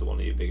goodbye to one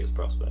of your biggest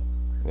prospects.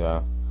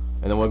 Yeah,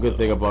 and then one good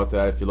thing about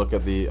that, if you look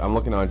at I'm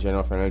looking on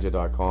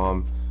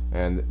GeneralFinancial.com,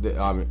 and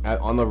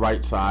on the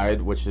right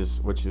side, which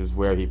is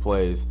where he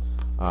plays,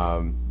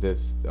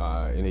 this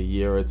in a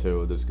year or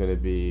two, there's going to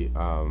be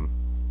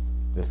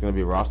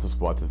roster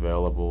spots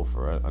available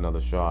for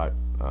another shot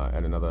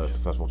at another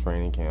successful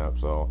training camp.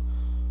 So,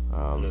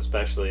 and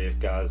especially if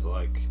guys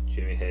like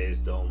Jimmy Hayes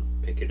don't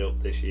pick it up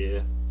this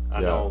year,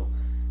 I know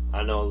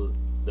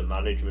the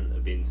management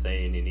have been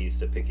saying he needs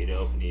to pick it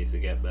up, he needs to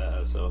get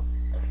better. So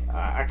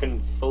I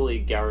can fully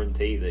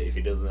guarantee that if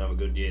he doesn't have a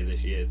good year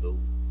this year,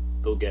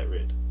 they'll get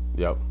rid.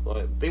 Yep.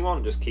 They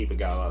won't just keep a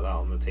guy like that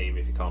on the team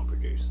if he can't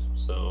produce.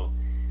 So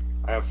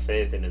I have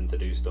faith in him to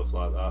do stuff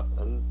like that,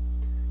 and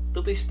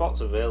there'll be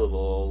spots available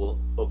all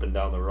up and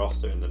down the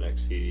roster in the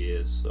next few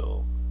years.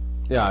 So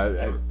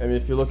yeah, I mean,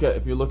 if you look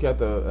at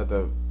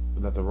the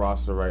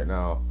roster right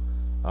now,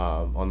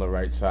 on the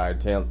right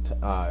side,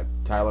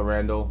 Tyler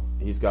Randall,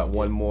 he's got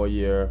one more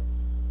year.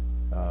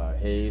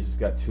 Hayes has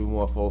got 2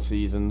 more full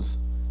seasons.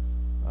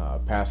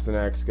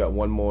 Pasternak's got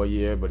 1 more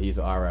year, but he's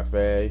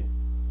RFA.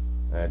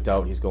 I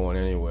doubt he's going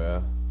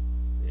anywhere.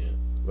 yeah,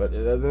 But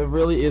there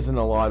really isn't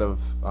a lot of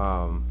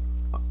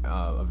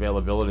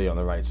availability on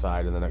the right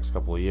side in the next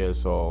couple of years,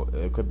 so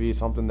it could be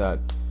something that,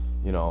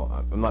 you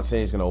know, I'm not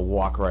saying he's going to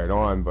walk right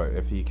on, but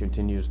if he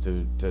continues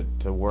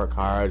to work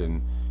hard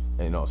and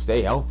you know,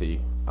 stay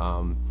healthy,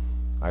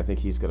 I think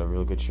he's got a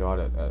real good shot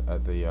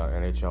at the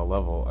NHL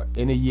level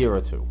in a year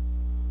or 2.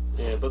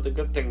 yeah. But the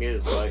good thing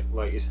is,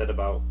 like you said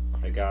about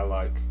a guy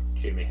like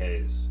Jimmy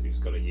Hayes, who's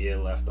got a year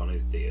left on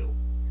his deal.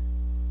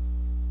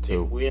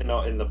 2. If we're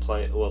not in the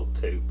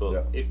 2, but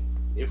Yeah.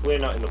 if we're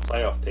not in the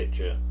playoff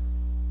picture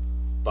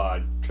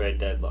by trade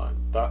deadline,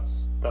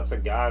 that's a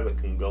guy that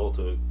can go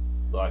to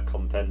a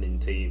contending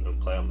team and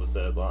play on the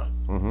 3rd line.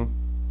 Mm-hmm.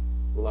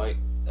 Like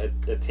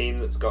a team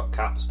that's got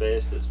cap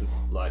space, that's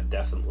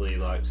definitely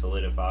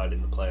solidified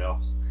in the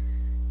playoffs.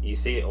 You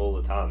see it all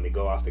the time. They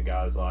go after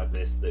guys like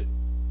this that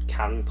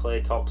can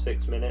play top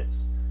 6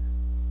 minutes.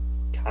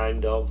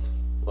 Kind of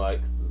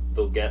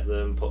they'll get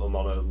them, put them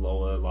on a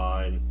lower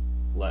line,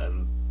 let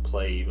them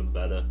play even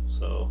better.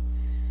 So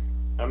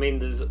I mean,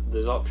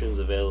 there's options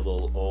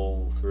available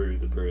all through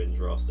the Bruins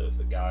roster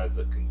for guys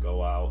that can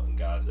go out and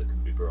guys that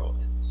can be brought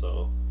in.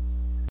 So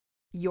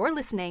You're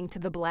listening to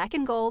the Black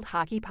and Gold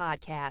Hockey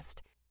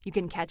Podcast. You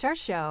can catch our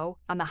show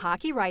on the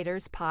Hockey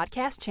Writers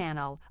Podcast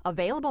channel,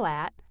 available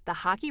at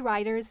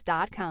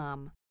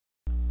thehockeywriters.com.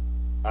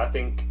 I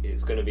think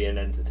it's going to be an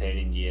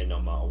entertaining year no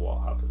matter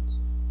what happens.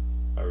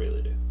 I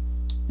really do.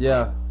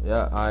 Yeah,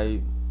 I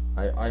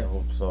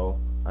hope so.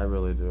 I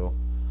really do.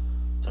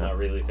 And I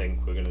really think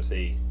we're going to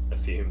see a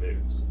few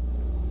moves.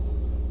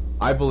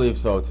 I believe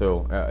so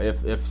too.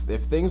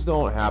 If things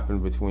don't happen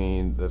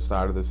between the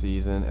start of the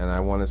season and I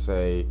want to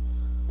say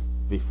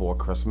before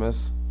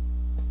Christmas,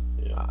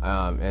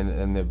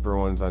 and the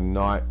Bruins are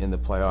not in the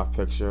playoff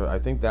picture, I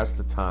think that's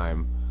the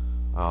time.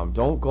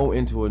 Don't go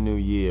into a new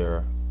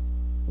year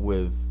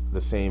with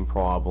the same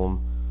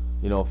problem.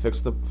 You know,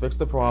 fix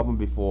the problem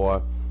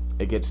before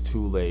it gets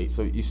too late.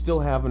 So you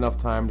still have enough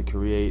time to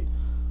create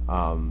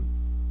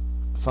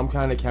some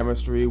kind of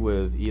chemistry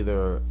with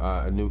either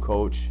a new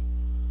coach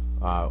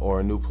or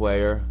a new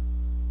player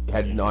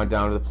heading on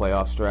down to the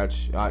playoff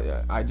stretch.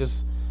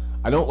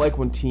 I don't like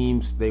when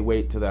teams, they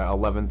wait to the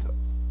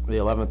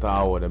 11th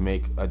hour to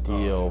make a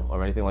deal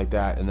or anything like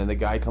that, and then the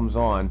guy comes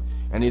on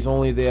and he's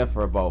only there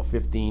for about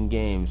 15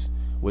 games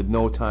with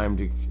no time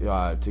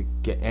to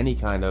get any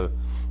kind of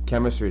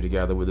chemistry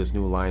together with his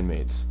new line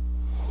mates.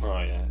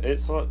 Oh yeah,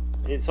 it's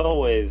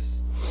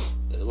always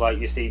like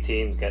you see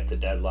teams get to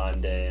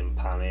deadline day and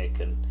panic,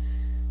 and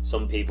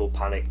some people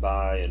panic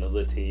buy, and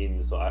other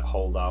teams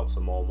hold out for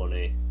more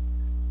money.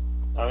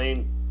 I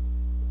mean,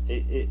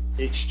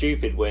 it's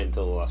stupid waiting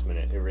until the last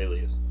minute. It really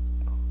is.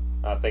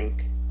 I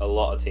think a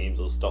lot of teams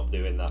will stop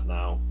doing that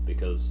now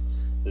because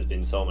there's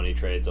been so many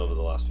trades over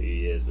the last few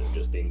years that have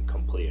just been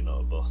complete and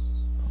utter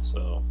busts.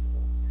 So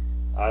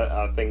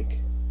I think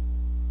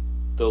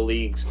the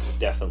league's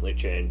definitely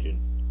changing,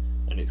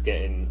 and it's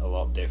getting a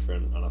lot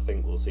different, and I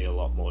think we'll see a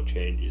lot more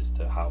changes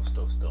to how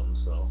stuff's done.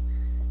 So,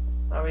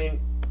 I mean,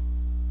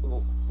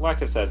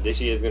 like I said,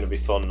 this year's going to be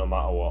fun no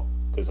matter what,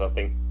 because I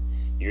think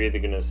you're either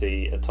going to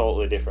see a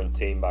totally different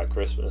team by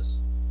Christmas,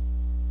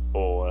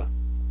 or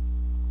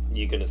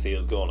you're going to see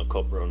us go on a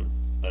cup run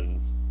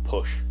and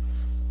push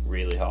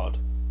really hard,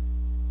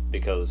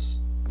 because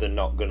they're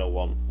not going to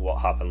want what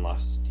happened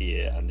last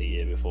year and the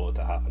year before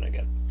to happen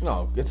again.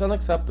 No, it's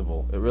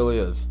unacceptable. It really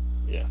is.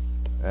 Yeah.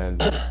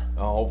 And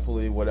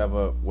hopefully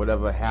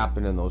whatever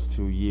happened in those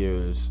 2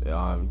 years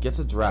gets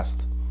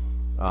addressed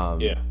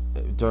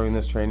during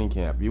this training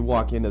camp. You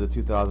walk into the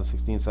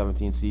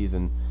 2016-17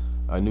 season,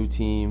 a new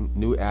team,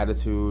 new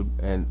attitude,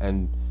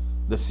 and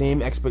the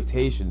same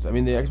expectations. I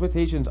mean, the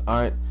expectations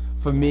aren't,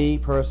 for me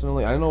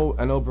personally, I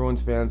know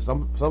Bruins fans,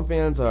 some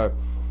fans are,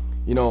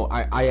 you know,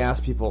 I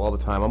ask people all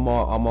the time. I'm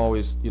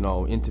always, you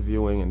know,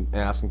 interviewing and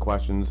asking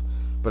questions,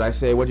 but I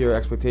say, what are your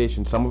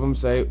expectations? Some of them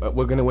say,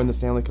 we're going to win the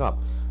Stanley Cup.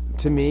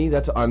 To me,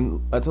 that's a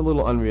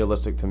little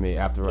unrealistic to me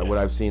after what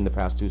I've seen the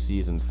past 2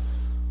 seasons.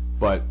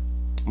 But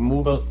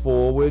moving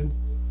forward,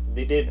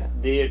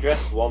 they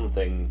addressed one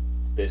thing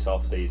this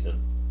off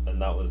season,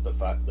 and that was the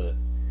fact that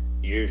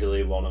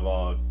usually one of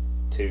our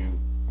 2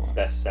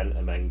 best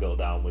centre men go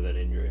down with an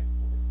injury,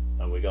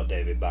 and we got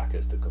David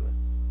Backes to come in.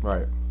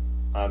 Right.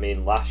 I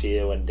mean, last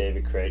year when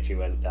David Krejci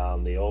went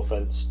down, the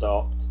offense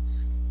stopped.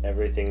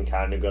 Everything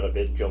kind of got a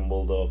bit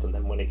jumbled up, and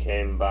then when he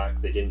came back,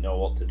 they didn't know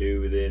what to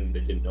do with him.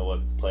 They didn't know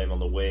whether to play him on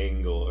the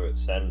wing or at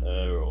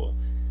centre.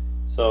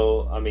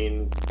 So, I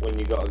mean, when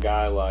you got a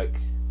guy like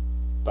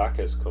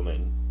Backes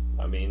coming,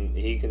 I mean,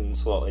 he can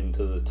slot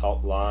into the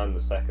top line,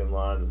 the second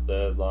line, the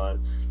third line.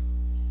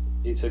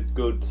 it's a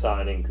good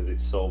signing because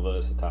it's so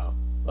versatile.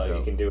 Like,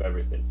 he can do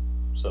everything.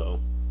 So,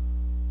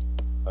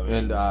 I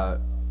mean, and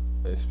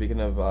speaking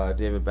of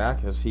David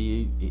Backes,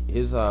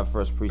 his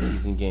first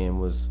preseason game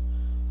was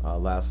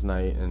last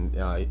night, and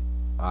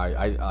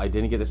I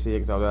didn't get to see it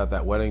because I was at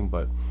that wedding,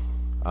 but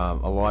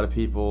a lot of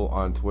people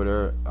on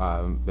Twitter,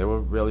 they were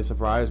really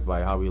surprised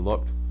by how he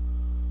looked.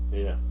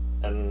 Yeah,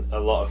 and a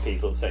lot of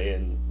people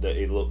saying that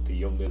he looked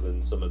younger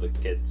than some of the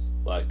kids,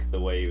 like the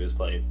way he was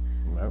playing.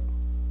 Yep.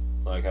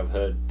 Like, I've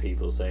heard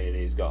people saying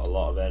he's got a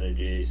lot of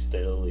energy he's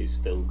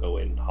still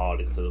going hard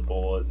into the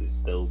boards, he's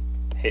still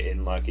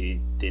hitting like he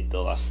did the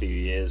last few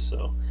years,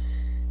 so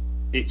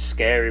it's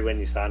scary when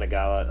you sign a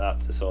guy like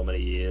that to so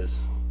many years,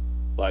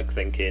 like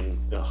thinking,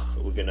 oh,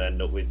 we're going to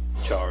end up with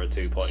Chara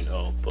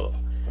 2.0, but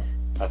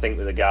I think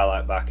with a guy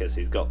like Backes,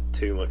 he's got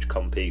too much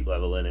compete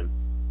level in him.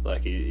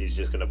 Like, he's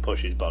just going to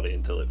push his body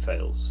until it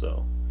fails,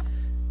 so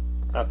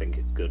I think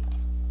it's good.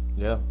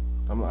 Yeah,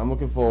 I'm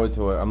looking forward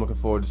to it. I'm looking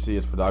forward to see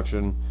his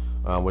production,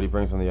 what he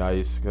brings on the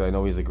ice, because I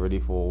know he's a gritty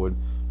forward.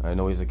 I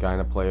know he's the kind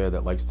of player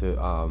that likes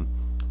to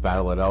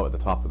battle it out at the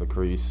top of the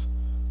crease,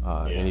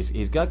 and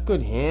he's got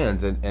good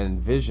hands and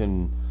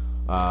vision.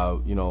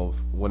 You know,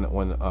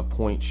 when a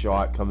point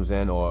shot comes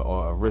in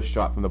or a wrist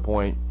shot from the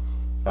point,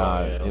 you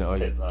know,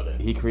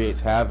 he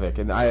creates havoc.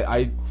 And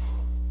I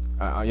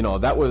you know,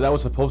 that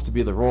was supposed to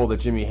be the role that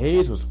Jimmy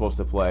Hayes was supposed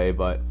to play,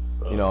 but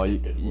you know,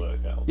 it didn't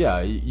work out.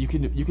 Yeah, you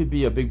could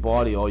be a big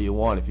body all you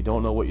want if you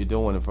don't know what you're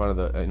doing in front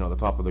of the the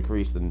top of the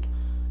crease, then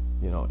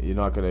you know you're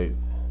not gonna.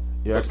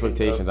 Your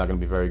expectations aren't gonna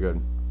be very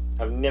good.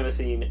 I've not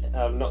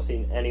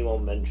seen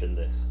anyone mention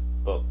this,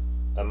 but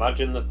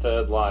imagine the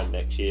third line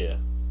next year,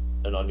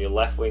 and on your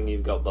left wing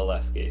you've got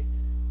Bolesky,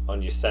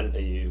 on your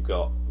centre you've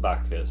got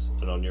Backes,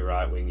 and on your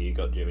right wing you've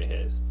got Jimmy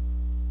Hayes.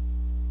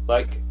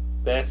 Like,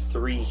 they're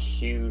three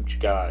huge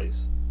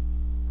guys.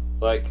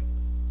 Like,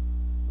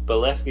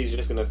 Bolesky's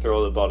just going to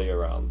throw the body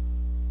around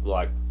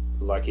like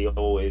he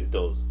always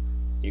does.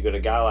 You got a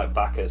guy like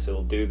Backes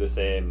who'll do the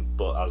same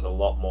but has a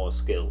lot more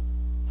skill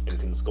and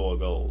can score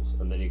goals.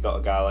 And then you've got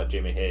a guy like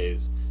Jimmy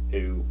Hayes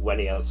who, when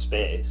he has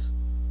space,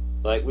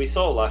 like we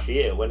saw last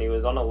year, when he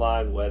was on a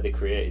line where they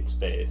created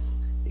space,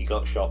 he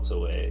got shots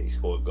away, he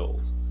scored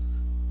goals.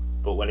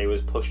 But when he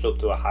was pushed up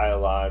to a higher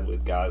line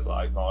with guys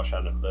like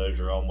Marchand and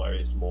Bergeron, where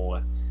he's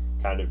more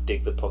kind of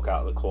dig the puck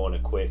out of the corner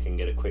quick and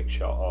get a quick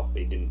shot off,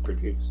 he didn't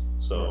produce.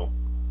 So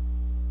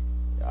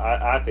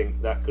I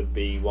think that could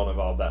be one of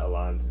our better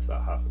lines if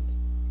that happened.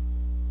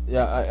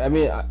 Yeah, I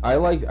mean I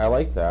like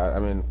that. I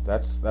mean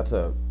that's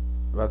a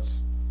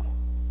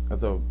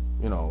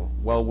you know,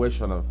 well wish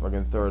on a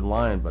fucking third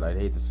line, but I'd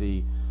hate to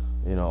see,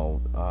 you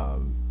know,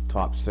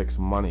 top six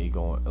money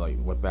going like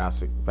what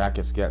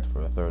Backes gets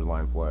for a third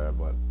line player,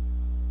 but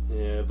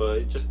yeah, but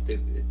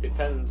it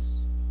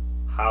depends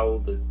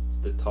how the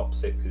top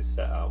six is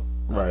set out.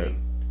 Right.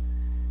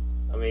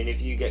 I mean,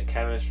 if you get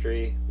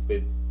chemistry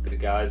with the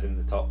guys in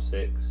the top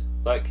six,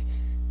 like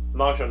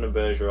Marchand and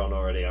Bergeron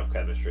already have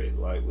chemistry.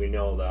 Like, we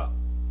know that.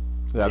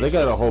 Yeah, they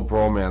got a whole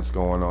bromance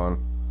going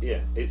on.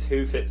 Yeah, it's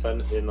who fits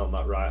in on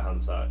that right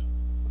hand side,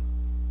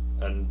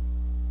 and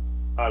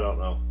I don't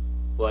know.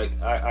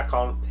 Like, I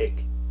can't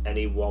pick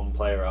any one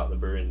player out of the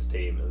Bruins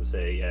team and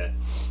say, yeah,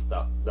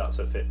 that's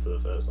a fit for the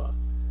first line.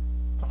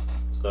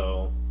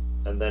 So,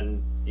 and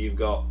then you've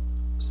got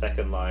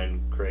second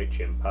line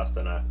Krejci,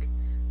 Pasternak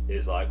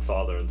is like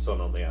father and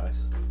son on the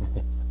ice.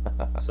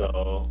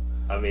 So,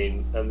 I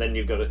mean, and then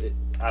you've got to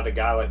add a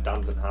guy like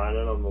Danton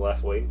Heinen on the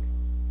left wing.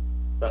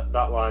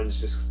 That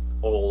line's just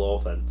all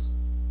offense.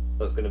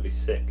 That's going to be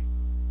sick.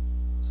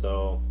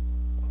 So,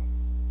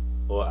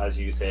 or as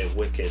you say,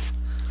 wicked.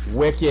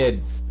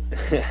 Wicked.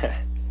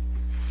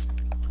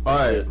 All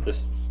right.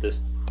 This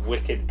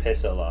wicked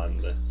pisser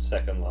line, the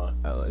second line.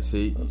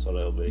 See, that's what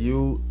it'll be.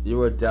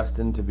 You are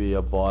destined to be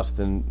a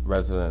Boston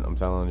resident. I'm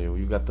telling you,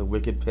 you got the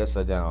wicked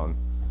pisser down.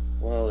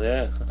 Well,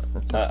 yeah,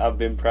 I've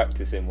been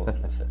practicing what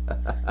I said.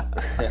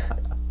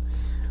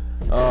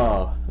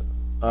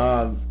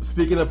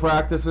 Speaking of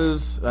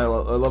practices, I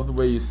love the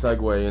way you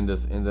segue into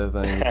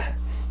things.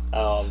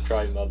 I'm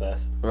trying my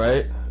best.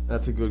 Right,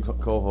 that's a good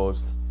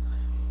co-host.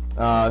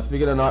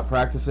 Speaking of not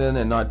practicing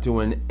and not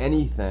doing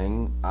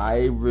anything,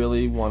 I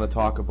really want to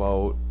talk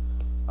about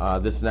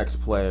this next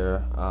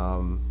player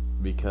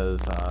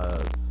because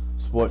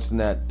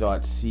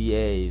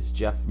Sportsnet.ca's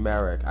Jeff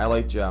Merrick. I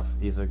like Jeff.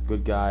 He's a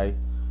good guy.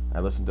 I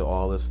listened to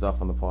all this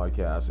stuff on the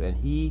podcast, and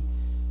he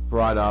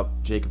brought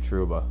up Jacob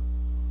Trouba.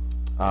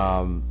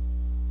 I'm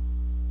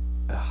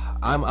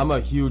a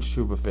huge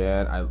Trouba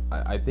fan.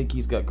 I think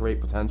he's got great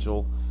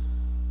potential,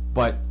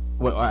 but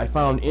what I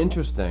found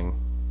interesting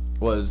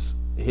was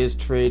his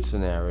trade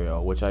scenario,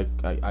 which I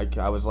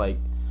was like,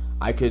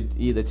 I could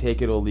either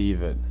take it or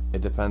leave it.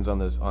 It depends on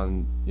this,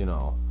 on, you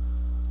know.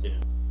 Yeah.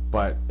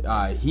 But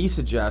he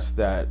suggests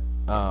that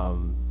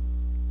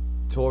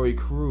Torrey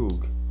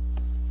Krug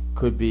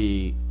could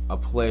be a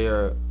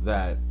player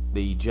that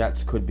the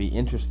Jets could be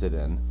interested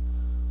in,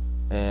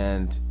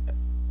 and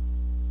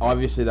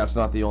obviously that's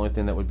not the only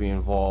thing that would be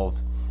involved.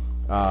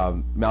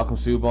 Malcolm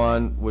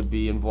Subban would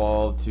be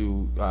involved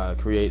to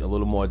create a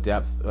little more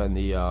depth in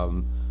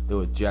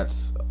the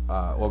Jets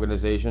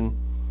organization,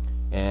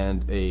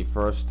 and a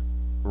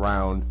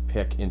first-round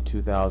pick in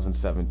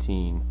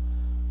 2017.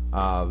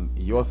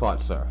 Your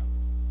thoughts, sir?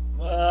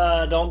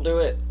 Don't do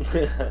it.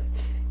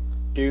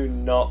 Do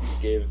not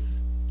give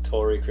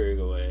Torrey Krug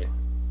away.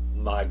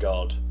 My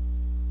God,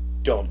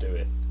 don't do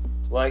it.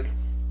 Like,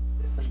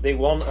 they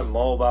want a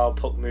mobile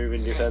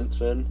puck-moving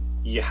defenseman.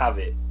 You have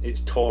it.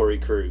 It's Torrey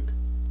Krug.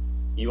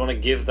 You want to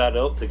give that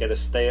up to get a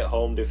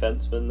stay-at-home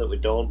defenseman that we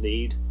don't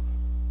need?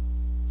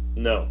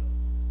 No.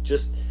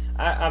 Just,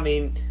 I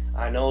mean,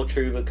 I know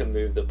Trouba can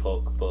move the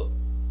puck, but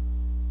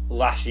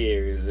last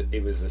year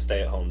it was a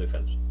stay-at-home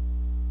defenseman.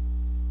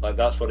 Like,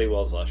 that's what he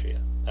was last year.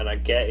 And I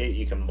get it,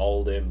 you can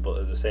mould him, but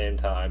at the same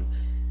time,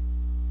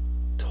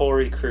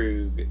 Torrey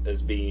Krug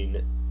has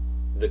been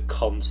the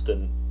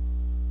constant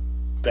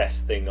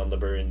best thing on the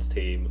Bruins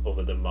team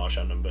other than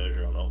Marchand and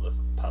Bergeron over the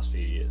past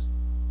few years.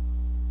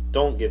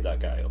 Don't give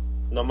that guy up,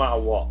 no matter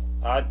what.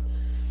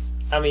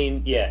 I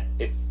mean, yeah,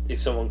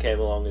 if someone came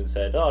along and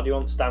said, "Oh, do you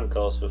want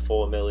Stamkos for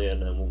 $4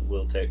 million and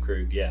we'll take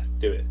Krug?" Yeah,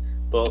 do it.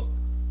 But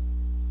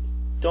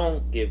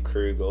don't give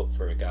Krug up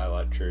for a guy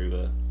like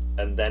Trouba,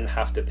 and then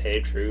have to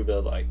pay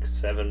Trouba like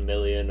 $7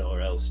 million,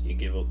 or else you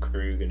give up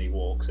Krug and he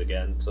walks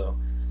again. So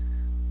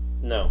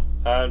no,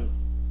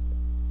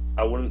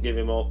 I wouldn't give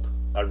him up.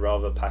 I'd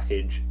rather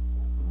package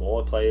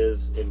more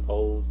players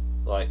involved,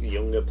 like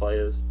younger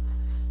players.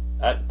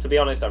 To be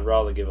honest, I'd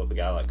rather give up a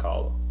guy like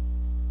Carlo.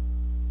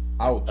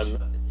 Ouch.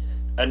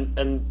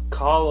 And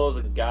Carlo's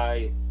a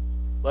guy,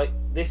 like,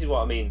 this is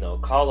what I mean though.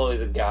 Carlo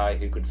is a guy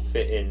who could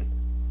fit in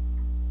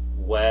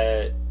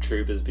where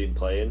Trouba's been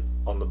playing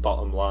on the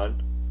bottom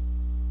line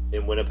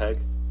in Winnipeg.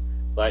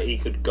 Like, he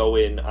could go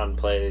in and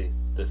play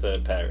the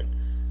third pairing.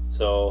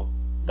 So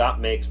that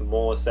makes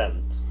more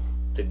sense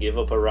to give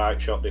up a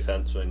right shot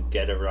defenseman,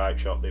 get a right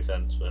shot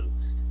defenseman.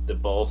 They're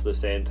both the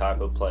same type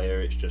of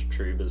player, it's just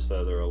Trouba's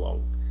further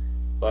along.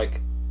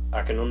 Like,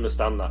 I can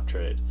understand that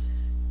trade.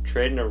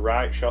 Trading a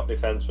right shot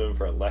defenseman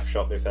for a left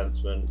shot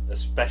defenseman,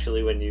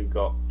 especially when you've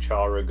got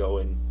Chara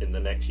going in the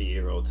next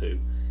year or two.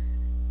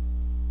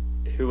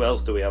 Who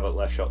else do we have at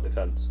left shot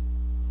defense?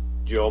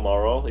 Joe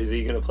Morrow, is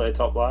he going to play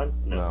top line?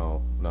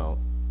 No.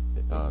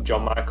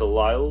 John Michael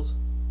Lyles?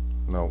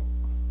 No.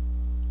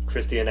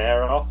 Christian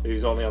Ehrhoff,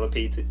 who's only on a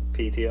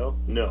PTO?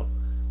 No.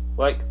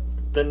 Like,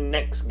 the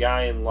next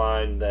guy in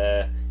line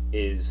there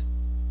is,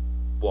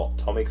 what,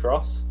 Tommy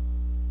Cross?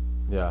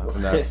 Yeah,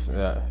 and that's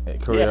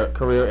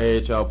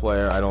career AHL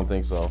player. I don't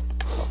think so.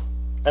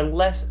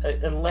 Unless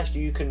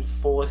you can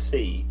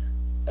foresee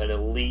an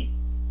elite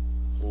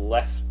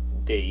left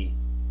D,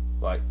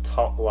 like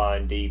top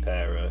line D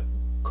pairer,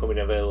 coming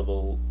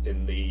available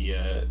in the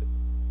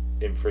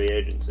in free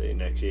agency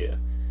next year,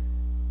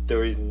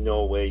 there is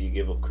no way you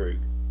give up Krug.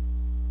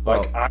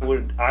 Like,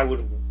 well, I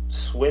would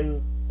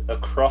swim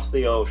across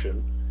the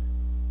ocean,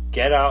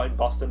 get out in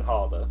Boston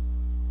Harbor,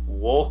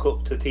 walk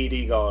up to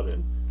TD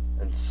Garden,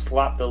 and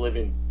slap the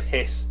living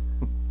piss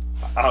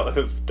out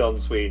of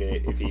Don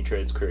Sweeney if he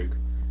trades Krug.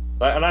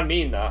 Like, and I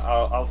mean that.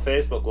 I'll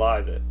Facebook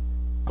Live it.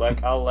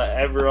 Like, I'll let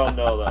everyone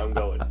know that I'm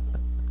going.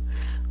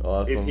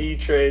 Awesome. If he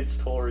trades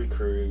Torrey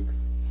Krug,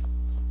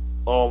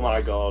 oh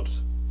my God,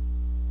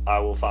 I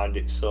will find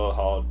it so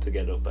hard to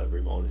get up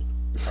every morning.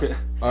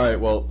 All right,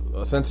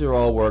 well, since you're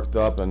all worked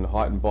up and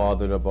hot and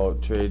bothered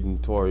about trading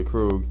Torrey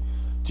Krug,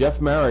 Jeff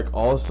Marek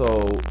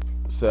also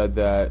said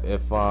that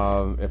if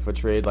a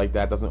trade like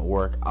that doesn't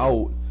work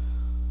out,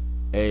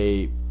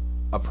 a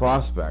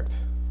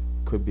prospect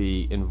could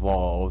be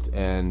involved,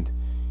 and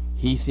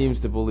he seems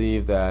to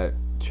believe that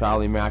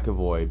Charlie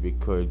McAvoy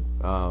could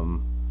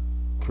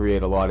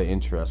create a lot of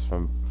interest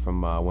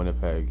from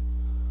Winnipeg.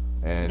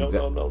 And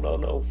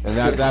no. And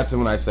that's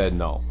when I said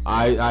no.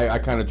 I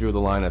kind of drew the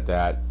line at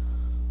that.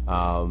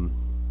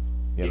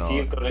 If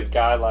you've got a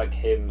guy like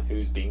him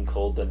who's being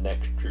called the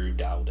next Drew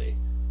Doughty,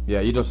 yeah,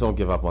 you just don't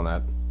give up on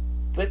that.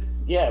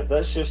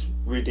 That's just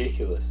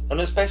ridiculous.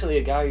 And especially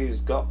a guy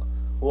who's got,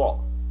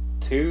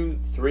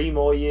 2-3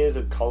 more years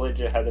of college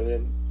ahead of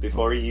him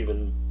before he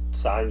even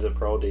signs a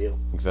pro deal.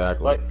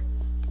 Exactly. Like,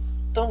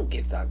 don't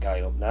give that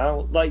guy up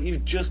now. Like,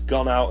 you've just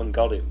gone out and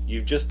got him.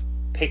 You've just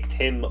picked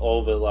him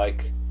over,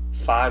 like,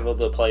 5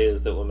 other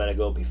players that were meant to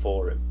go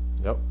before him.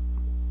 Yep.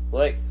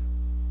 Like,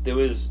 there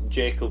was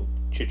Jacob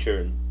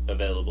Chichurin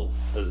available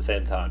at the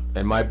same time.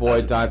 And my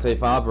boy Dante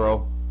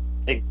Fabro.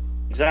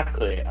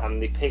 Exactly.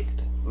 And they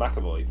picked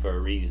McAvoy for a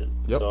reason.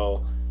 Yep.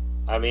 So,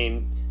 I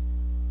mean,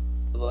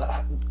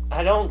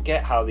 I don't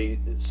get how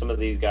some of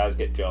these guys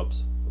get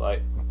jobs.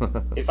 Like,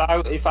 if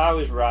I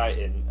was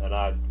writing and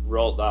I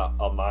wrote that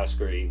on my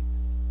screen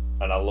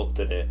and I looked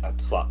at it, I'd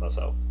slap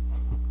myself.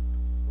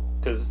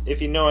 Because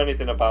if you know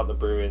anything about the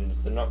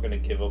Bruins, they're not going to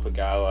give up a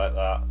guy like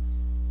that,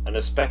 and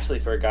especially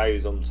for a guy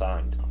who's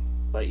unsigned.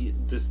 Like,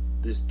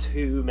 there's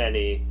too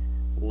many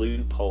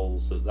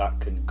loopholes that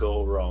can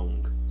go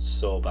wrong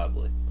so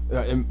badly. Go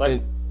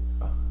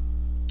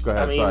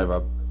ahead. Sorry,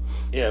 Rob.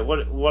 Yeah,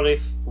 what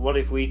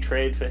if we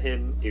trade for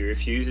him, he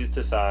refuses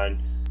to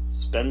sign,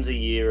 spends a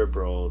year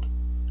abroad,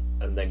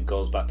 and then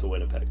goes back to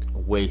Winnipeg?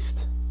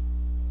 Waste.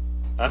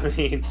 I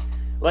mean,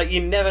 like,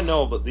 you never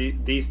know, but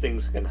these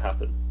things can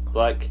happen.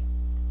 Like,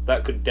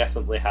 that could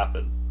definitely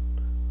happen.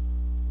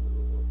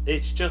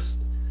 It's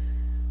just,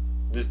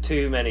 there's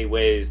too many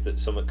ways that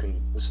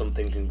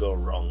something can go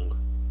wrong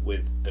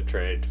with a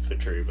trade for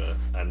Trouba,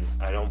 and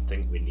I don't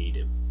think we need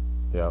him.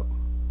 Yep.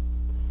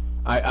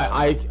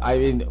 I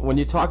mean, when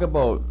you talk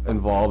about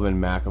involving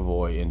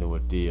McAvoy into a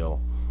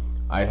deal,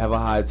 I have a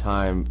hard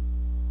time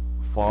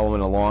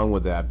following along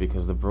with that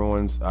because the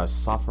Bruins are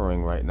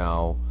suffering right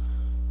now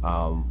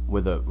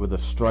with a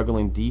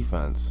struggling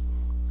defense,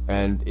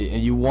 and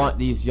you want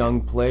these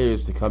young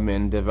players to come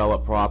in,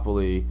 develop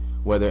properly,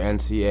 whether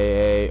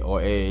NCAA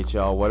or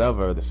AHL,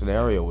 whatever the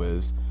scenario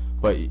is.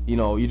 But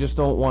you just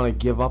don't want to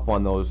give up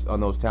on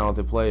those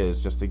talented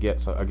players just to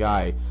get a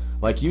guy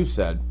like you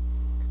said.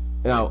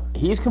 Now,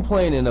 he's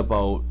complaining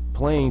about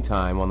playing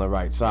time on the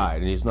right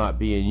side, and he's not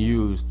being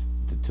used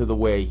to the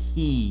way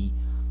he,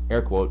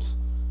 air quotes,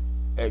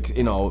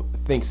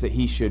 thinks that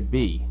he should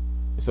be.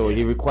 So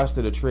he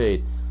requested a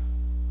trade.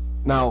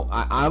 Now,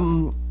 I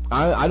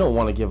don't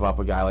want to give up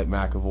a guy like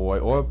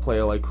McAvoy or a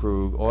player like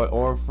Krug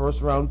or a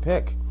first-round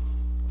pick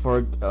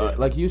for,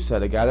 like you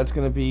said, a guy that's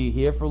going to be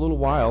here for a little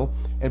while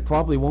and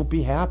probably won't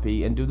be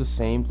happy and do the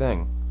same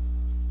thing.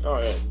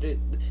 Oh, yeah.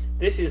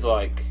 This is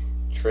like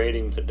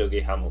trading for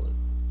Dougie Hamilton.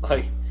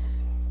 Like,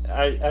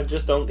 I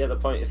just don't get the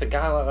point. If a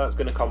guy like that's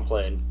going to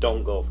complain,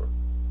 don't go for him.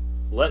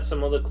 Let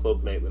some other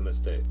club make the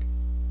mistake.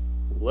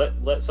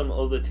 Let some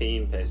other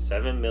team pay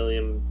 $7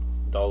 million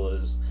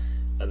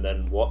and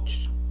then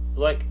watch.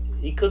 Like,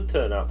 he could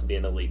turn out to be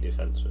an elite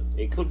defenseman.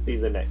 He could be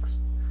the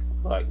next,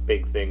 like,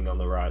 big thing on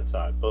the right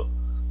side. But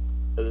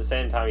at the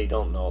same time, you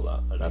don't know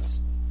that. And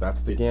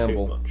that's the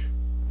gamble. Too much.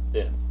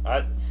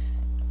 Yeah,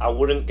 I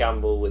wouldn't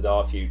gamble with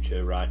our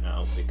future right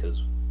now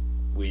because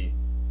we're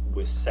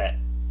set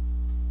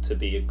to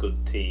be a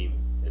good team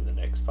in the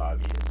next 5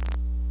 years.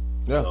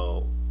 Yeah,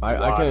 so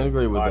I can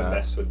agree with that.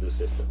 Mess with the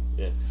system.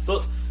 Yeah,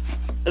 but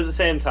at the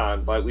same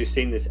time, like, we've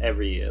seen this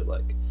every year.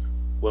 Like,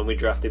 when we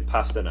drafted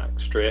Pasternak,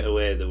 straight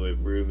away there were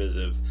rumors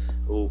of,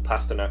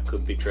 Pasternak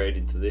could be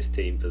traded to this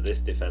team for this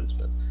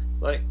defenseman.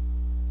 Like,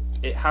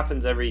 it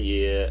happens every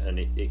year, and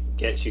it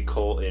gets you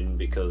caught in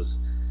because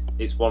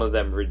it's one of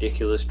them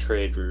ridiculous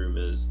trade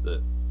rumors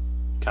that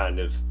kind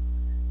of,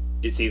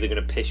 it's either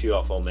going to piss you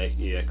off or make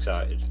you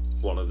excited.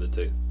 One of the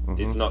two.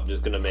 Mm-hmm. It's not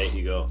just going to make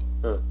you go,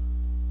 huh.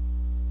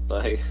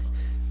 Like,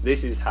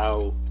 this is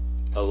how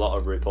a lot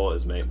of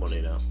reporters make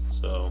money now.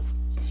 So,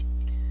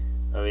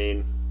 I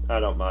mean, I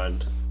don't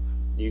mind.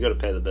 You got to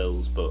pay the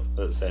bills, but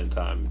at the same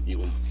time, you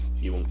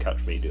won't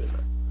catch me doing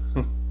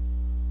that.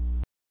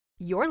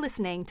 You're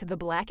listening to the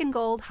Black and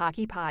Gold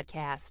Hockey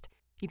Podcast.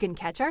 You can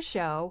catch our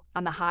show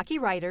on the Hockey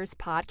Writers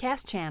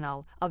Podcast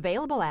channel,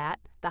 available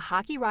at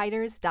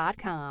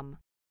thehockeywriters.com.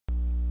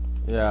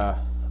 Yeah.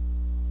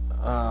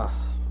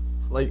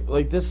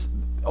 Like this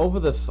over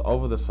the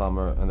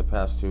summer and the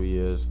past 2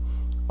 years,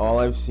 all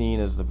I've seen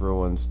is the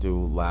Bruins do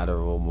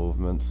lateral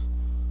movements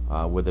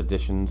with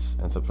additions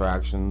and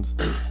subtractions.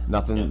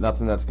 Nothing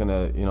that's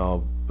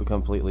gonna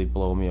completely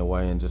blow me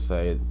away and just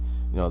say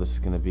this is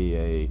gonna be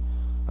a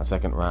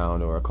second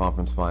round or a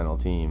conference final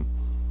team.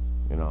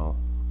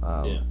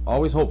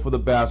 Always hope for the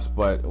best,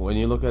 but when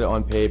you look at it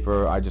on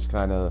paper, I just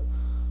kind of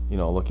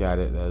look at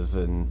it as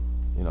in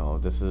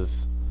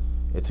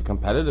it's a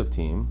competitive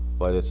team,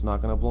 but it's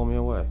not going to blow me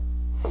away.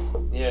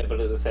 Yeah,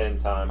 but at the same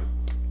time,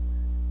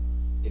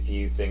 if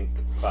you think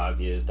 5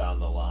 years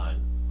down the line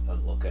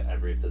and look at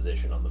every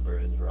position on the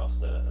Bruins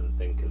roster and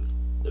think of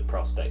the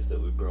prospects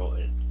that we brought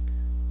in,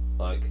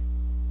 like,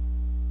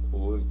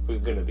 we're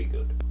going to be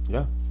good.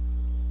 Yeah.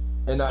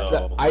 And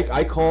so,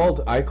 I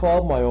called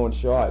my own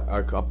shot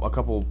a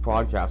couple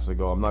podcasts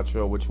ago. I'm not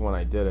sure which one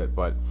I did it,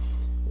 but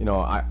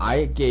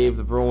I gave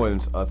the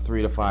Bruins a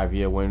 3 to 5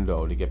 year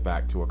window to get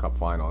back to a cup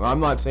final. And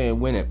I'm not saying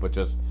win it, but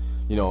just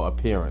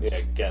appearance.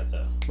 Yeah, get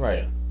there.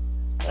 Right.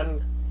 Yeah.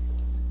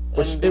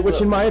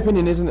 Which in my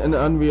opinion isn't an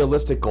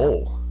unrealistic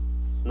goal.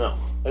 No,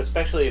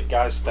 especially if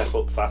guys step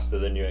up faster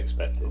than you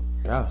expected.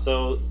 Yeah.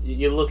 So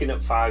you're looking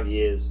at 5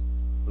 years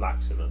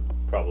maximum,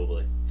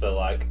 probably, for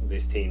like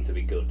this team to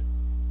be good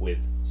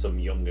with some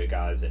younger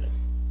guys in it.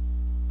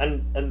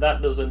 And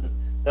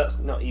that's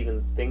not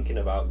even thinking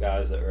about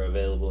guys that are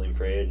available in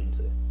free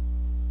agency.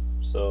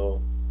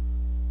 So,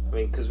 I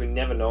mean, because we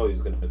never know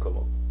who's going to come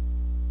up.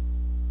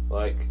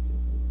 Like,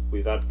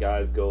 we've had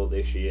guys go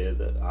this year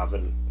that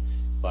haven't,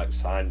 like,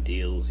 signed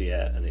deals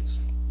yet, and it's,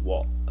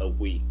 a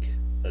week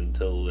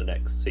until the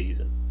next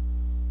season.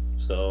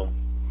 So,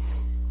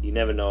 you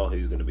never know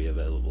who's going to be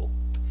available.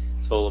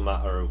 It's all a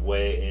matter of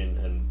waiting,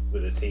 and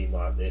with a team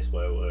like this,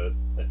 where we're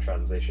a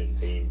transition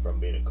team from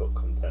being a cup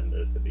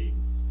contender to being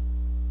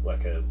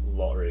like a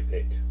lottery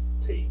pick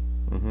team.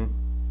 Mm-hmm.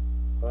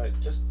 Like,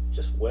 just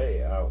wait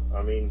it out.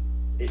 I mean,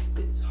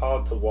 it's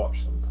hard to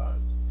watch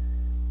sometimes,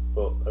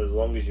 but as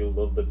long as you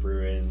love the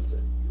Bruins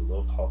and you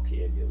love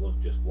hockey and you love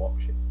just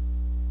watching,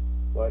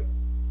 Like,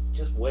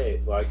 just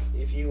wait. Like,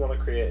 if you want to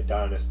create a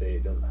dynasty,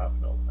 it doesn't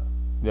happen overnight.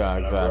 Yeah,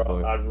 And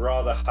exactly. I'd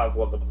rather have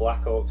what the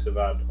Blackhawks have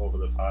had over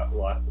the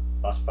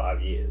last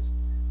 5 years.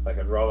 Like,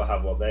 I'd rather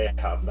have what they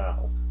have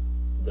now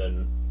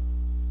than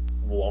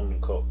one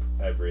cup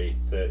every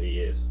 30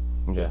 years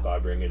Yeah. by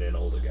bringing in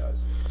older guys.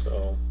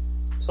 So,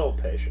 it's all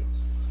patience.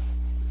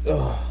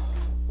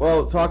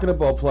 Well, talking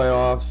about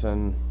playoffs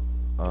and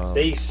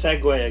See,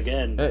 segue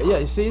again. yeah,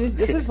 you see,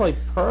 this is like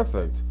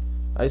perfect.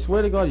 I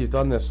swear to God, you've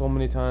done this so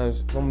many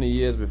times, so many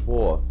years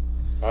before.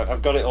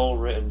 I've got it all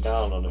written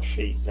down on a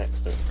sheet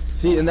next to me.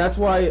 See, and that's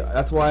why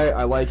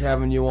I like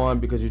having you on,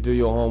 because you do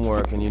your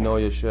homework and you know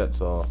your shit,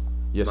 so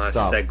your My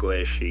stuff.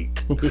 segue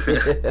sheet.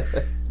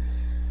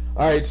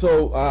 All right,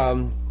 so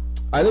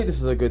I think this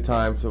is a good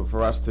time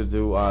for us to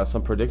do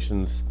some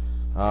predictions.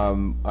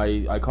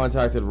 I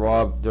contacted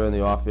Rob during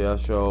the off-air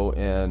show,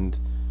 and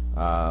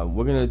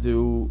we're gonna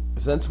do,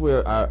 since we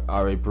are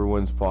a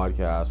Bruins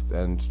podcast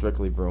and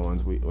strictly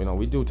Bruins,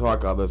 we do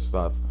talk other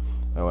stuff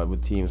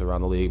with teams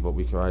around the league, but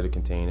we try to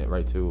contain it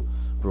right to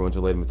Bruins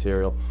related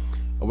material.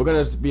 We're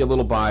gonna be a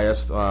little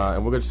biased,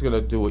 and we're just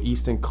gonna do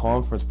Eastern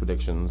Conference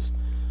predictions.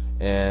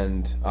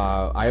 And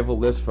I have a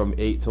list from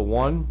 8 to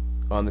 1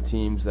 on the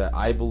teams that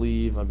I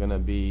believe are gonna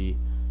be,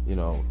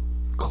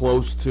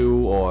 close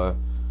to or,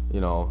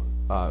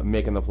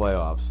 making the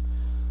playoffs.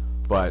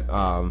 But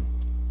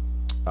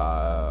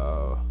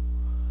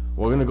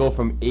we're gonna go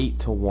from 8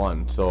 to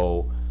 1.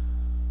 So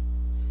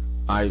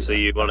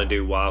you want to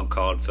do wild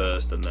card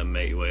first and then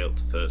make your way up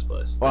to first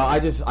place? Well, I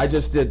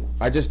just did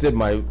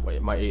my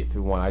 8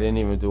 through 1. I didn't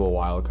even do a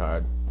wild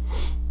card.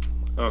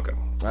 Okay.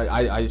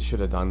 I should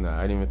have done that.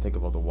 I didn't even think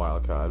about the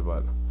wild card,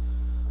 but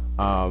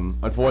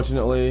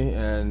unfortunately,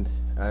 and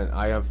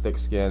I have thick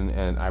skin,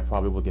 and I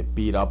probably will get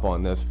beat up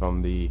on this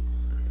from the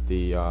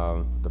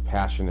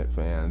passionate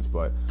fans,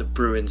 but the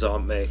Bruins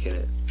aren't making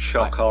it.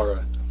 Shock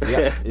horror.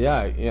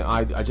 Yeah.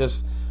 I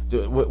just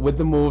with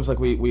the moves like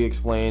we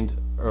explained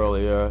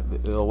earlier,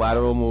 the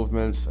lateral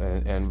movements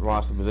and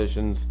roster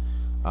positions.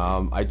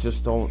 I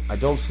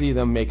don't see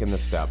them making the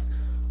step.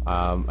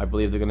 I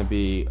believe they're going to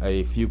be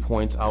a few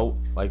points out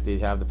like they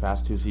have the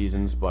past 2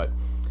 seasons, but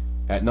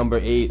at number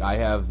 8, I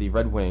have the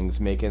Red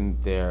Wings making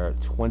their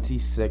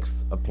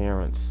 26th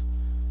appearance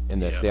in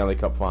the Stanley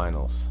Cup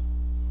Finals.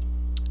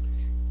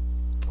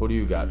 Who do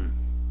you got?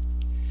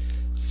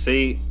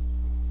 See,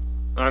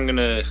 I'm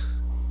gonna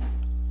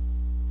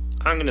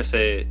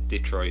say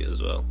Detroit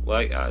as well.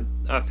 Like, I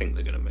think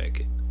they're gonna make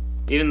it,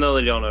 even though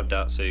they don't have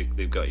Datsuk.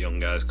 They've got young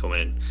guys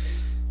coming.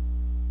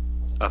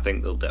 I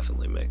think they'll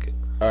definitely make it.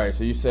 All right,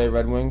 so you say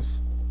Red Wings?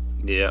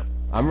 Yeah.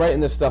 I'm writing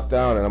this stuff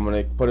down, and I'm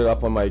gonna put it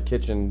up on my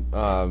kitchen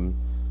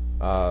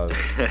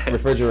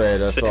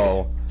refrigerator.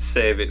 So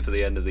save it for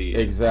the end of the year.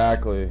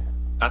 Exactly.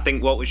 I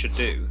think what we should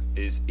do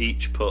is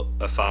each put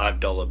a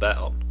 $5 bet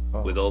on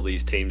with all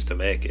these teams to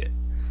make it,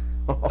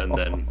 and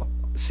then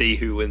see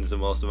who wins the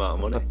most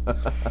amount of money.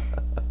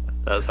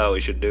 That's how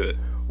we should do it.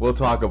 We'll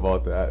talk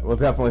about that. We'll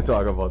definitely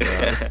talk about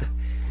that.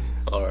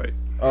 All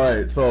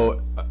right.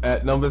 So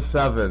at number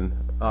 7,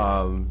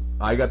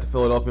 I got the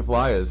Philadelphia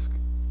Flyers.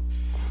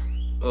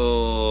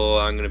 Oh,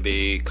 I'm gonna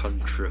be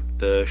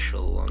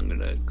controversial. I'm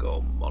gonna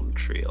go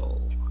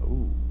Montreal.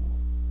 Ooh.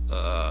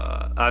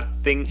 I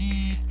think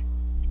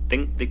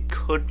they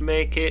could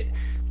make it,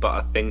 but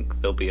I think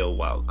they'll be a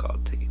wild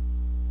card team.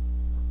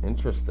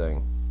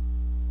 Interesting.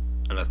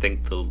 And I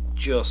think they'll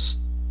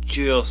just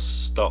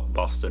stop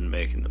Boston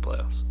making the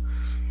playoffs.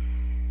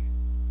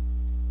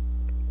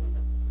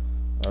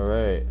 All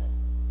right.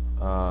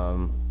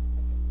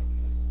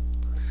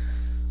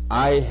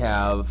 I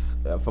have,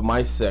 for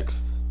my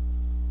 6th,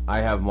 I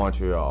have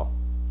Montreal.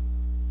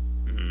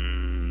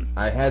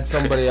 I had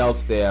somebody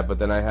else there, but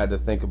then I had to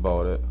think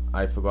about it.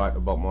 I forgot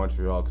about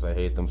Montreal because I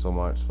hate them so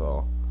much.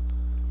 So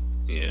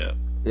yeah,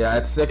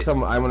 at 6, I'm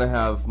gonna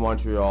have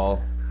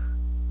Montreal.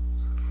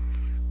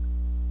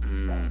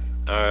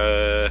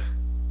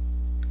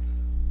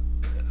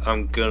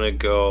 I'm gonna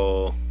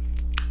go.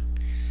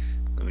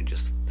 Let me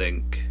just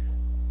think.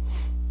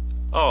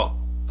 Oh,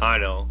 I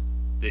know.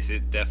 This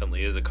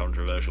definitely is a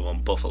controversial one.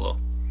 Buffalo.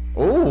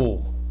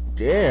 Oh,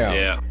 damn.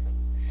 Yeah.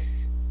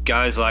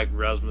 Guys like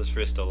Rasmus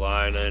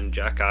Ristolainen,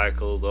 Jack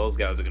Eichel, those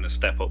guys are going to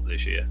step up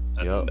this year.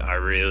 And I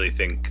really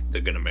think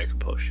they're going to make a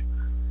push.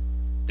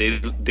 They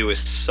were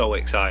so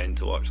exciting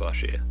to watch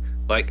last year.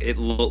 Like, it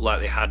looked like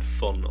they had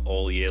fun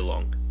all year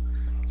long.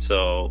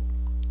 So,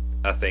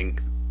 I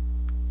think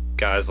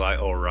guys like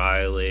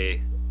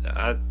O'Reilly,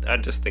 I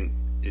just think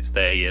it's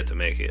their year to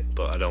make it,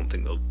 but I don't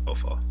think they'll go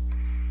far.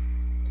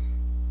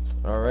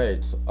 All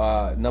right.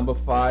 Number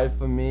 5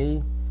 for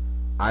me,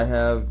 I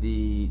have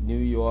the New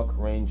York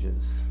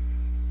Rangers.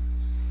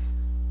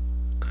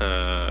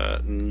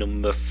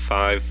 Number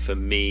 5 for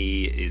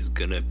me is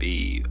gonna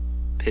be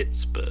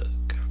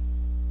Pittsburgh.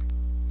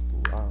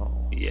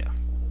 Wow. Yeah.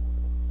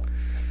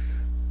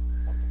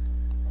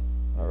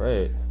 All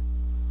right.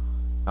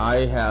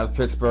 I have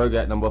Pittsburgh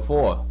at number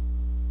 4.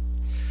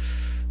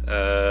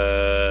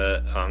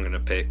 I'm gonna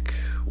pick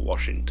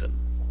Washington.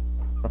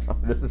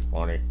 This is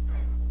funny.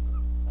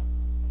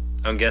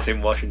 I'm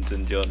guessing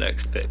Washington's your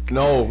next pick.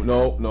 No.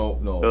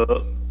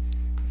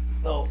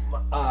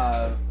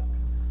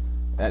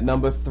 At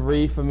number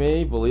 3 for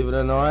me, believe it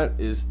or not,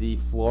 is the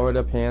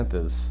Florida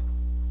Panthers.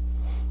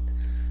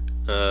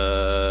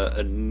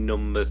 At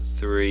number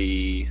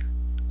 3,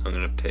 I'm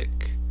gonna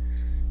pick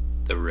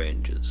the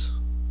Rangers.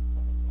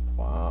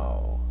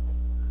 Wow.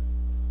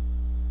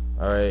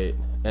 All right.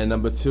 And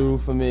number 2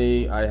 for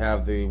me, I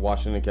have the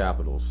Washington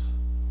Capitals.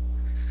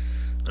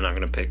 And I'm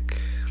gonna pick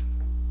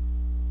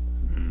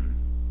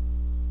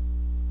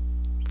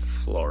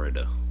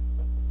Florida.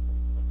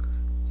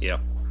 Yep,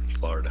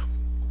 Florida.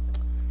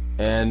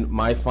 And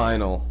my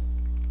final,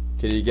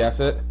 can you guess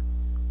it?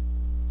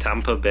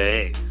 Tampa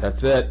Bay.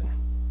 That's it.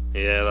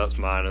 Yeah, that's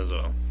mine as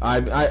well.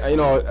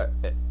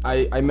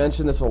 I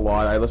mention this a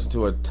lot. I listen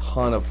to a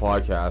ton of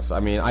podcasts. I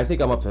mean, I think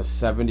I'm up to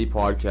 70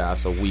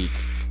 podcasts a week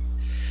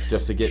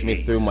just to get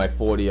me through my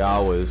 40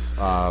 hours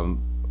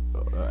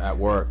at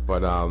work.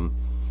 But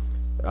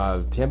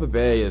Tampa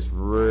Bay is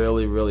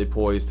really, really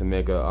poised to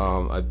make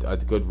a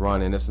good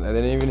run, and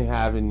they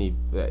haven't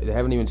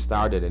even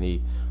started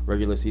any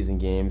regular season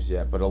games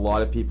yet. But a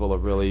lot of people are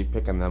really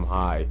picking them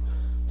high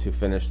to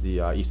finish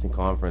the Eastern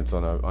Conference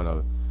on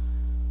a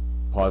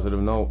positive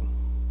note.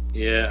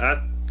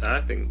 Yeah, I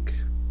think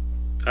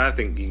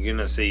you're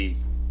gonna see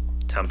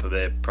Tampa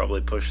Bay probably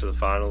push to the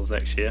finals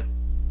next year.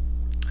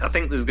 I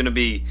think there's gonna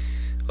be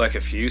like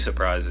a few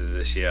surprises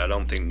this year. I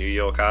don't think New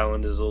York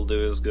Islanders will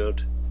do as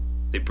good.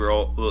 They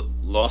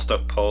lost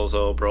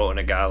Okposo, brought in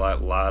a guy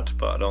like Ladd,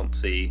 but I don't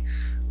see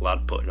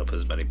Ladd putting up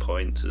as many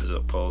points as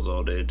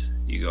Okposo did.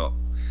 You got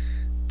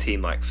a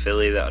team like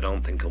Philly that I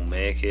don't think will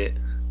make it,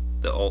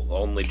 that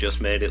only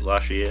just made it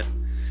last year.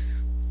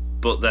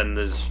 But then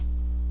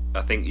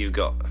I think you've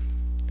got...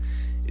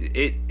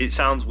 It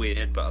sounds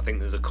weird, but I think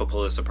there's a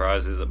couple of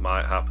surprises that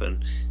might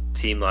happen. A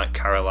team like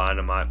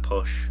Carolina might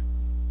push.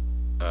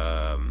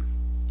 And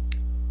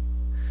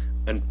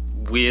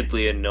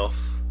weirdly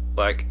enough,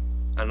 like...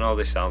 I know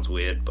this sounds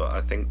weird, but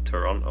I think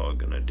Toronto are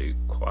going to do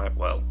quite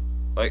well.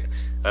 Like,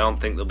 I don't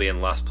think they'll be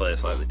in last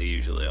place like they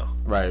usually are.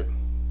 Right.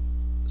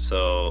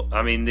 So,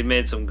 I mean, they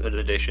made some good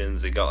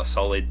additions. They got a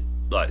solid,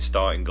 like,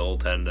 starting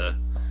goaltender.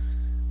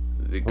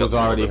 Was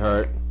already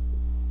hurt.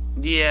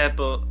 Yeah,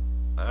 but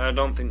I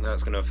don't think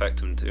that's going to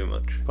affect them too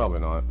much. Probably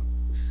not.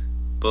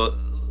 But,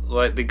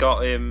 like, they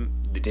got him.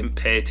 They didn't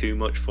pay too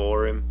much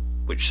for him,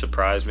 which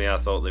surprised me. I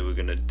thought they were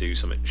going to do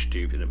something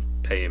stupid and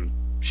pay him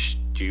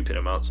stupid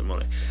amounts of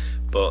money.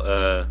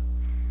 But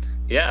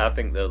yeah, I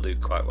think they'll do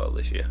quite well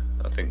this year.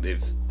 I think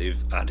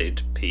they've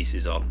added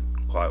pieces on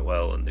quite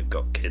well, and they've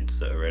got kids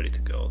that are ready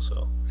to go.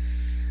 So,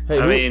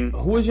 hey,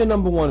 who was your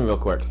number 1, real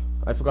quick?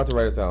 I forgot to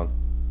write it down.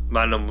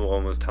 My number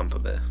 1 was Tampa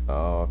Bay.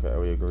 Oh, okay,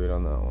 we agreed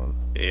on that one.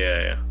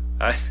 Yeah.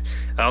 I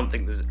don't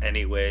think there's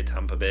any way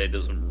Tampa Bay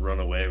doesn't run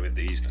away with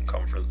the Eastern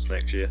Conference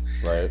next year.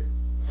 Right.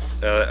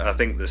 I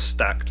think they're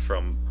stacked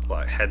from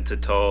like head to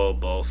toe,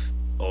 both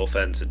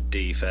offense and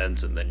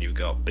defense, and then you've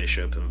got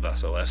Bishop and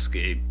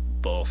Vasilevsky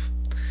both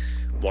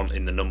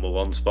wanting the number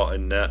 1 spot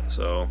in net.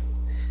 So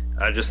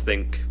I just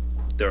think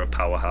they're a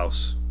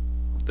powerhouse.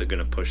 They're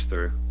going to push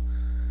through,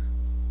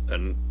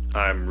 and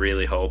I'm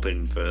really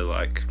hoping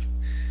for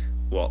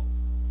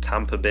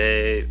Tampa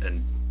Bay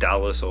and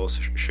Dallas or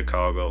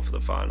Chicago for the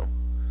final.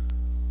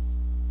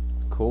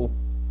 Cool.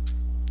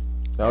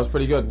 That was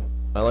pretty good.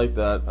 I like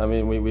that. I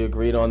mean, we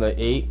agreed on the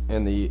 8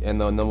 and the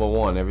number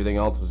 1. Everything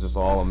else was just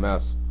all a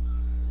mess.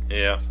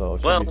 Yeah. So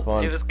it should be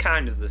fun. It was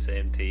kind of the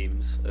same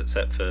teams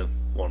except for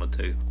 1 or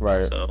 2.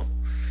 Right. So,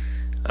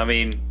 I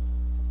mean,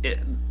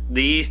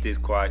 the East is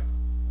quite,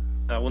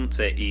 I wouldn't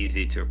say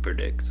easy to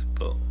predict,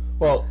 but.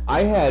 Well,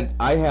 I had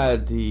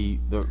the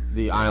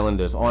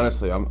Islanders.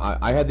 Honestly,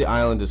 I had the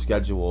Islanders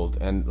scheduled,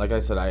 and like I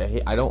said,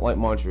 I don't like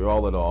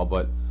Montreal at all,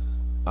 but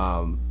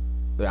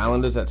the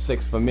Islanders at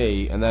 6 for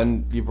me, and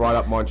then you brought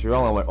up Montreal,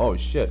 and I'm like, oh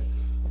shit,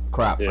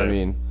 crap. Yeah. I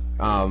mean,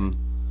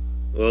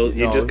 well,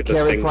 you just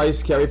Carey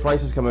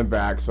Price is coming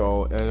back,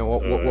 so and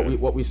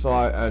what we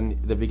saw in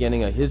the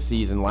beginning of his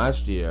season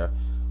last year,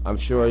 I'm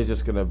sure he's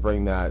just gonna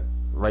bring that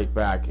right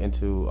back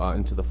into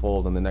the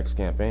fold in the next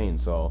campaign.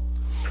 So.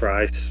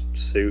 Price,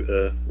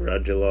 Suter,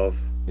 Radulov.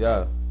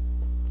 Yeah.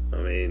 I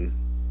mean,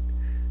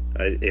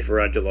 if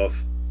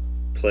Radulov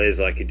plays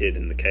like he did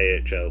in the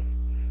KHL,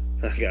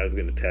 that guy's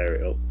going to tear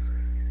it up.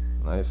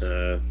 Nice.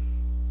 I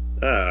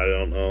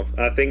don't know.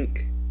 I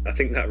think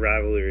that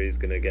rivalry is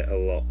going to get a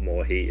lot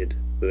more heated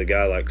with a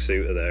guy like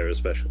Suter there,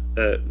 especially.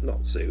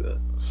 Not Suter.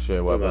 Shea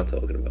Weber. What am I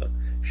talking about?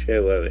 Shea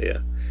Weber, yeah.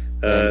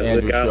 And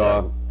Andrew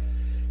Shaw.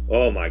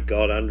 Oh my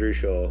God, Andrew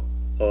Shaw.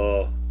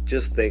 Oh,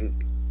 just think.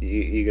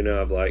 You're going to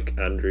have like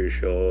Andrew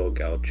Shaw,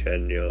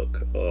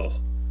 Galchenyuk, oh.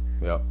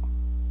 Yep.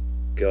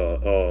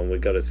 God, and we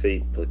got to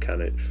see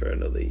Plekanec for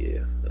another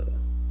year. Oh.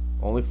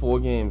 Only 4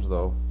 games,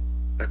 though.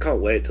 I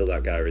can't wait till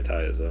that guy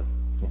retires, though.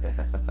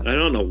 I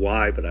don't know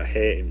why, but I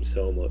hate him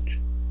so much.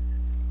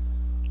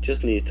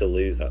 Just needs to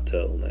lose that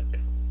turtleneck.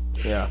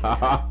 Yeah.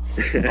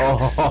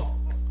 Oh,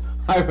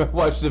 I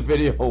watched the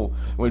video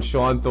when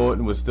Sean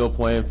Thornton was still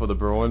playing for the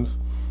Bruins.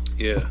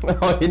 Yeah.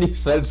 And he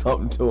said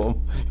something to him.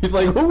 He's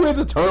like, "Who wears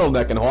a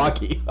turtleneck in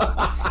hockey?"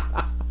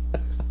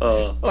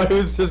 He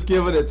was just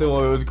giving it to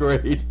him. It was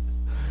great.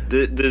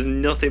 There's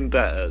nothing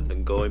better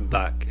than going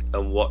back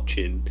and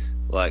watching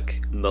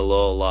like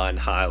Malo line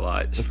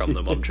highlights from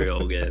the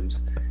Montreal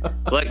games.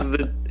 Like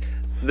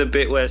the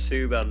bit where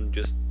Subban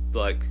just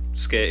like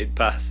skated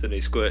past and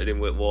he squirted him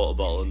with water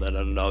bottle and then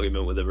had an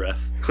argument with the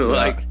ref.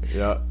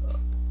 Yeah.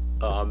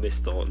 Oh, I miss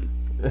Thornton.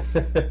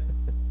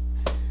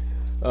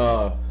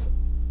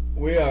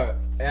 We are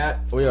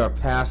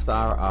past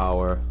our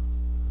hour.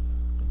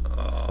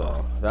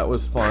 So that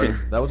was fun.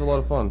 That was a lot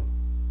of fun.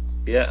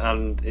 Yeah,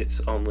 and it's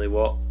only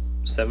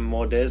 7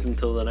 more days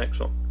until the next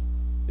one.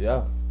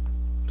 Yeah.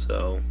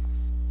 So.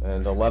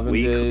 And 11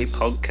 weekly days.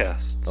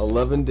 Podcasts.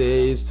 11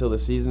 days till the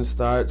season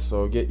starts.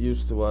 So get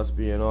used to us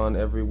being on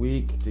every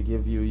week to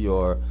give you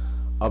your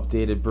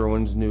updated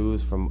Bruins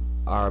news from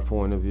our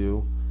point of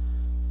view.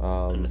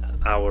 An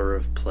hour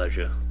of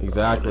pleasure.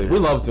 Exactly.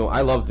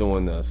 I love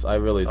doing this. I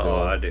really do.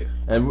 Oh, I do.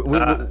 And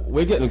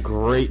we're getting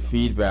great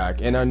feedback,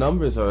 and our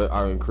numbers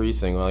are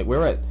increasing. Like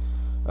we're at,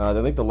 I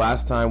think the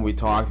last time we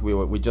talked,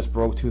 we just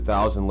broke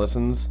 2,000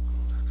 listens,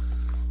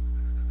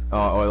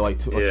 or like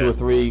two or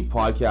three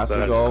podcasts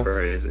ago. That's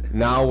crazy.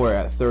 Now we're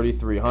at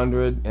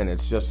 3,300, and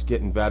it's just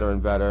getting better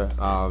and better.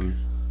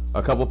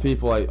 A couple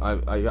people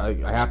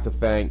I have to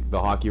thank the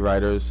Hockey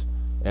Writers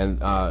and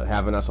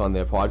having us on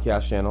their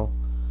podcast channel.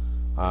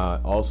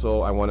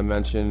 Also, I want to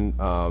mention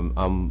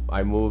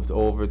I moved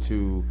over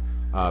to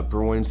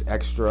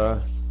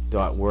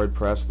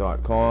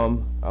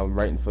BruinsExtra.wordpress.com. I'm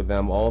writing for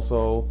them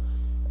also,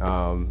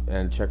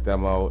 and check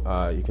them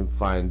out. You can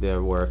find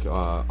their work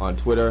on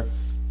Twitter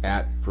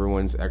at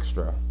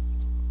BruinsExtra.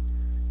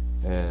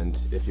 And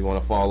if you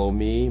want to follow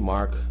me,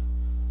 Mark,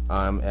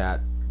 I'm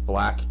at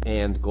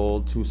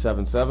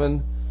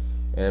BlackandGold277,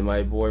 and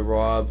my boy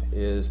Rob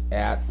is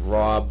at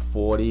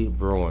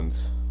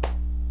Rob40Bruins.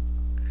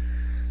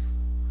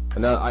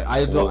 And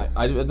I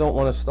don't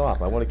want to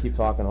stop. I want to keep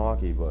talking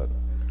hockey, but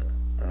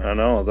I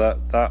know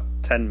that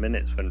 10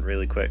 minutes went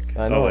really quick.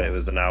 I know. Oh wait, it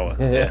was an hour.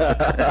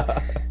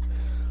 Yeah.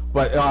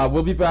 But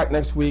we'll be back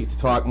next week to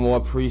talk more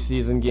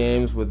preseason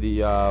games with the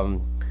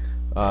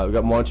we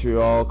got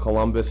Montreal,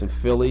 Columbus, and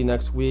Philly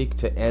next week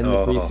to end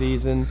the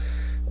preseason.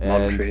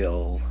 And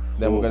Montreal.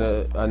 Then we're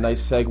gonna a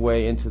nice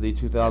segue into the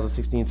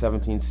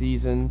 2016-17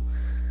 season,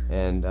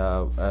 and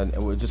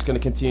we're just gonna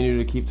continue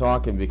to keep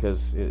talking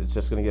because it's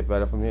just gonna get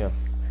better from here.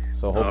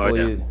 So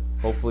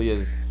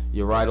hopefully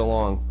you ride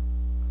along.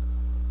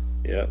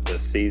 Yeah, the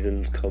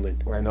season's coming.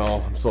 I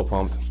know. I'm so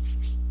pumped.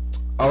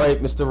 All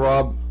right, Mr.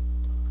 Rob.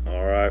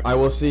 All right. I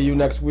will see you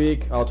next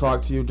week. I'll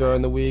talk to you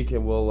during the week,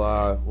 and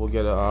we'll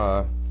get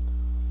a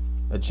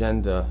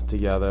agenda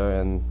together,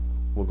 and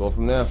we'll go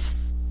from there.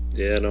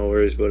 Yeah, no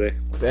worries, buddy.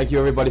 Thank you,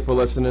 everybody, for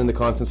listening. The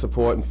constant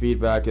support and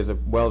feedback is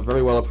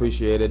very well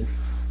appreciated.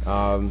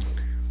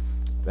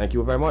 Thank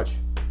you very much.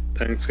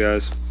 Thanks,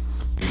 guys.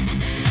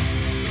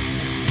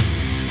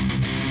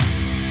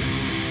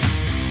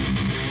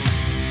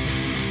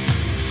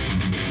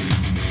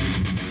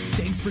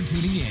 Thanks for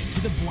tuning in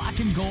to the Black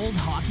and Gold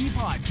Hockey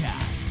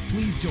Podcast.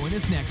 Please join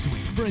us next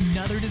week for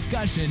another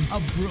discussion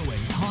of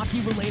Bruins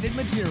hockey-related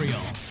material.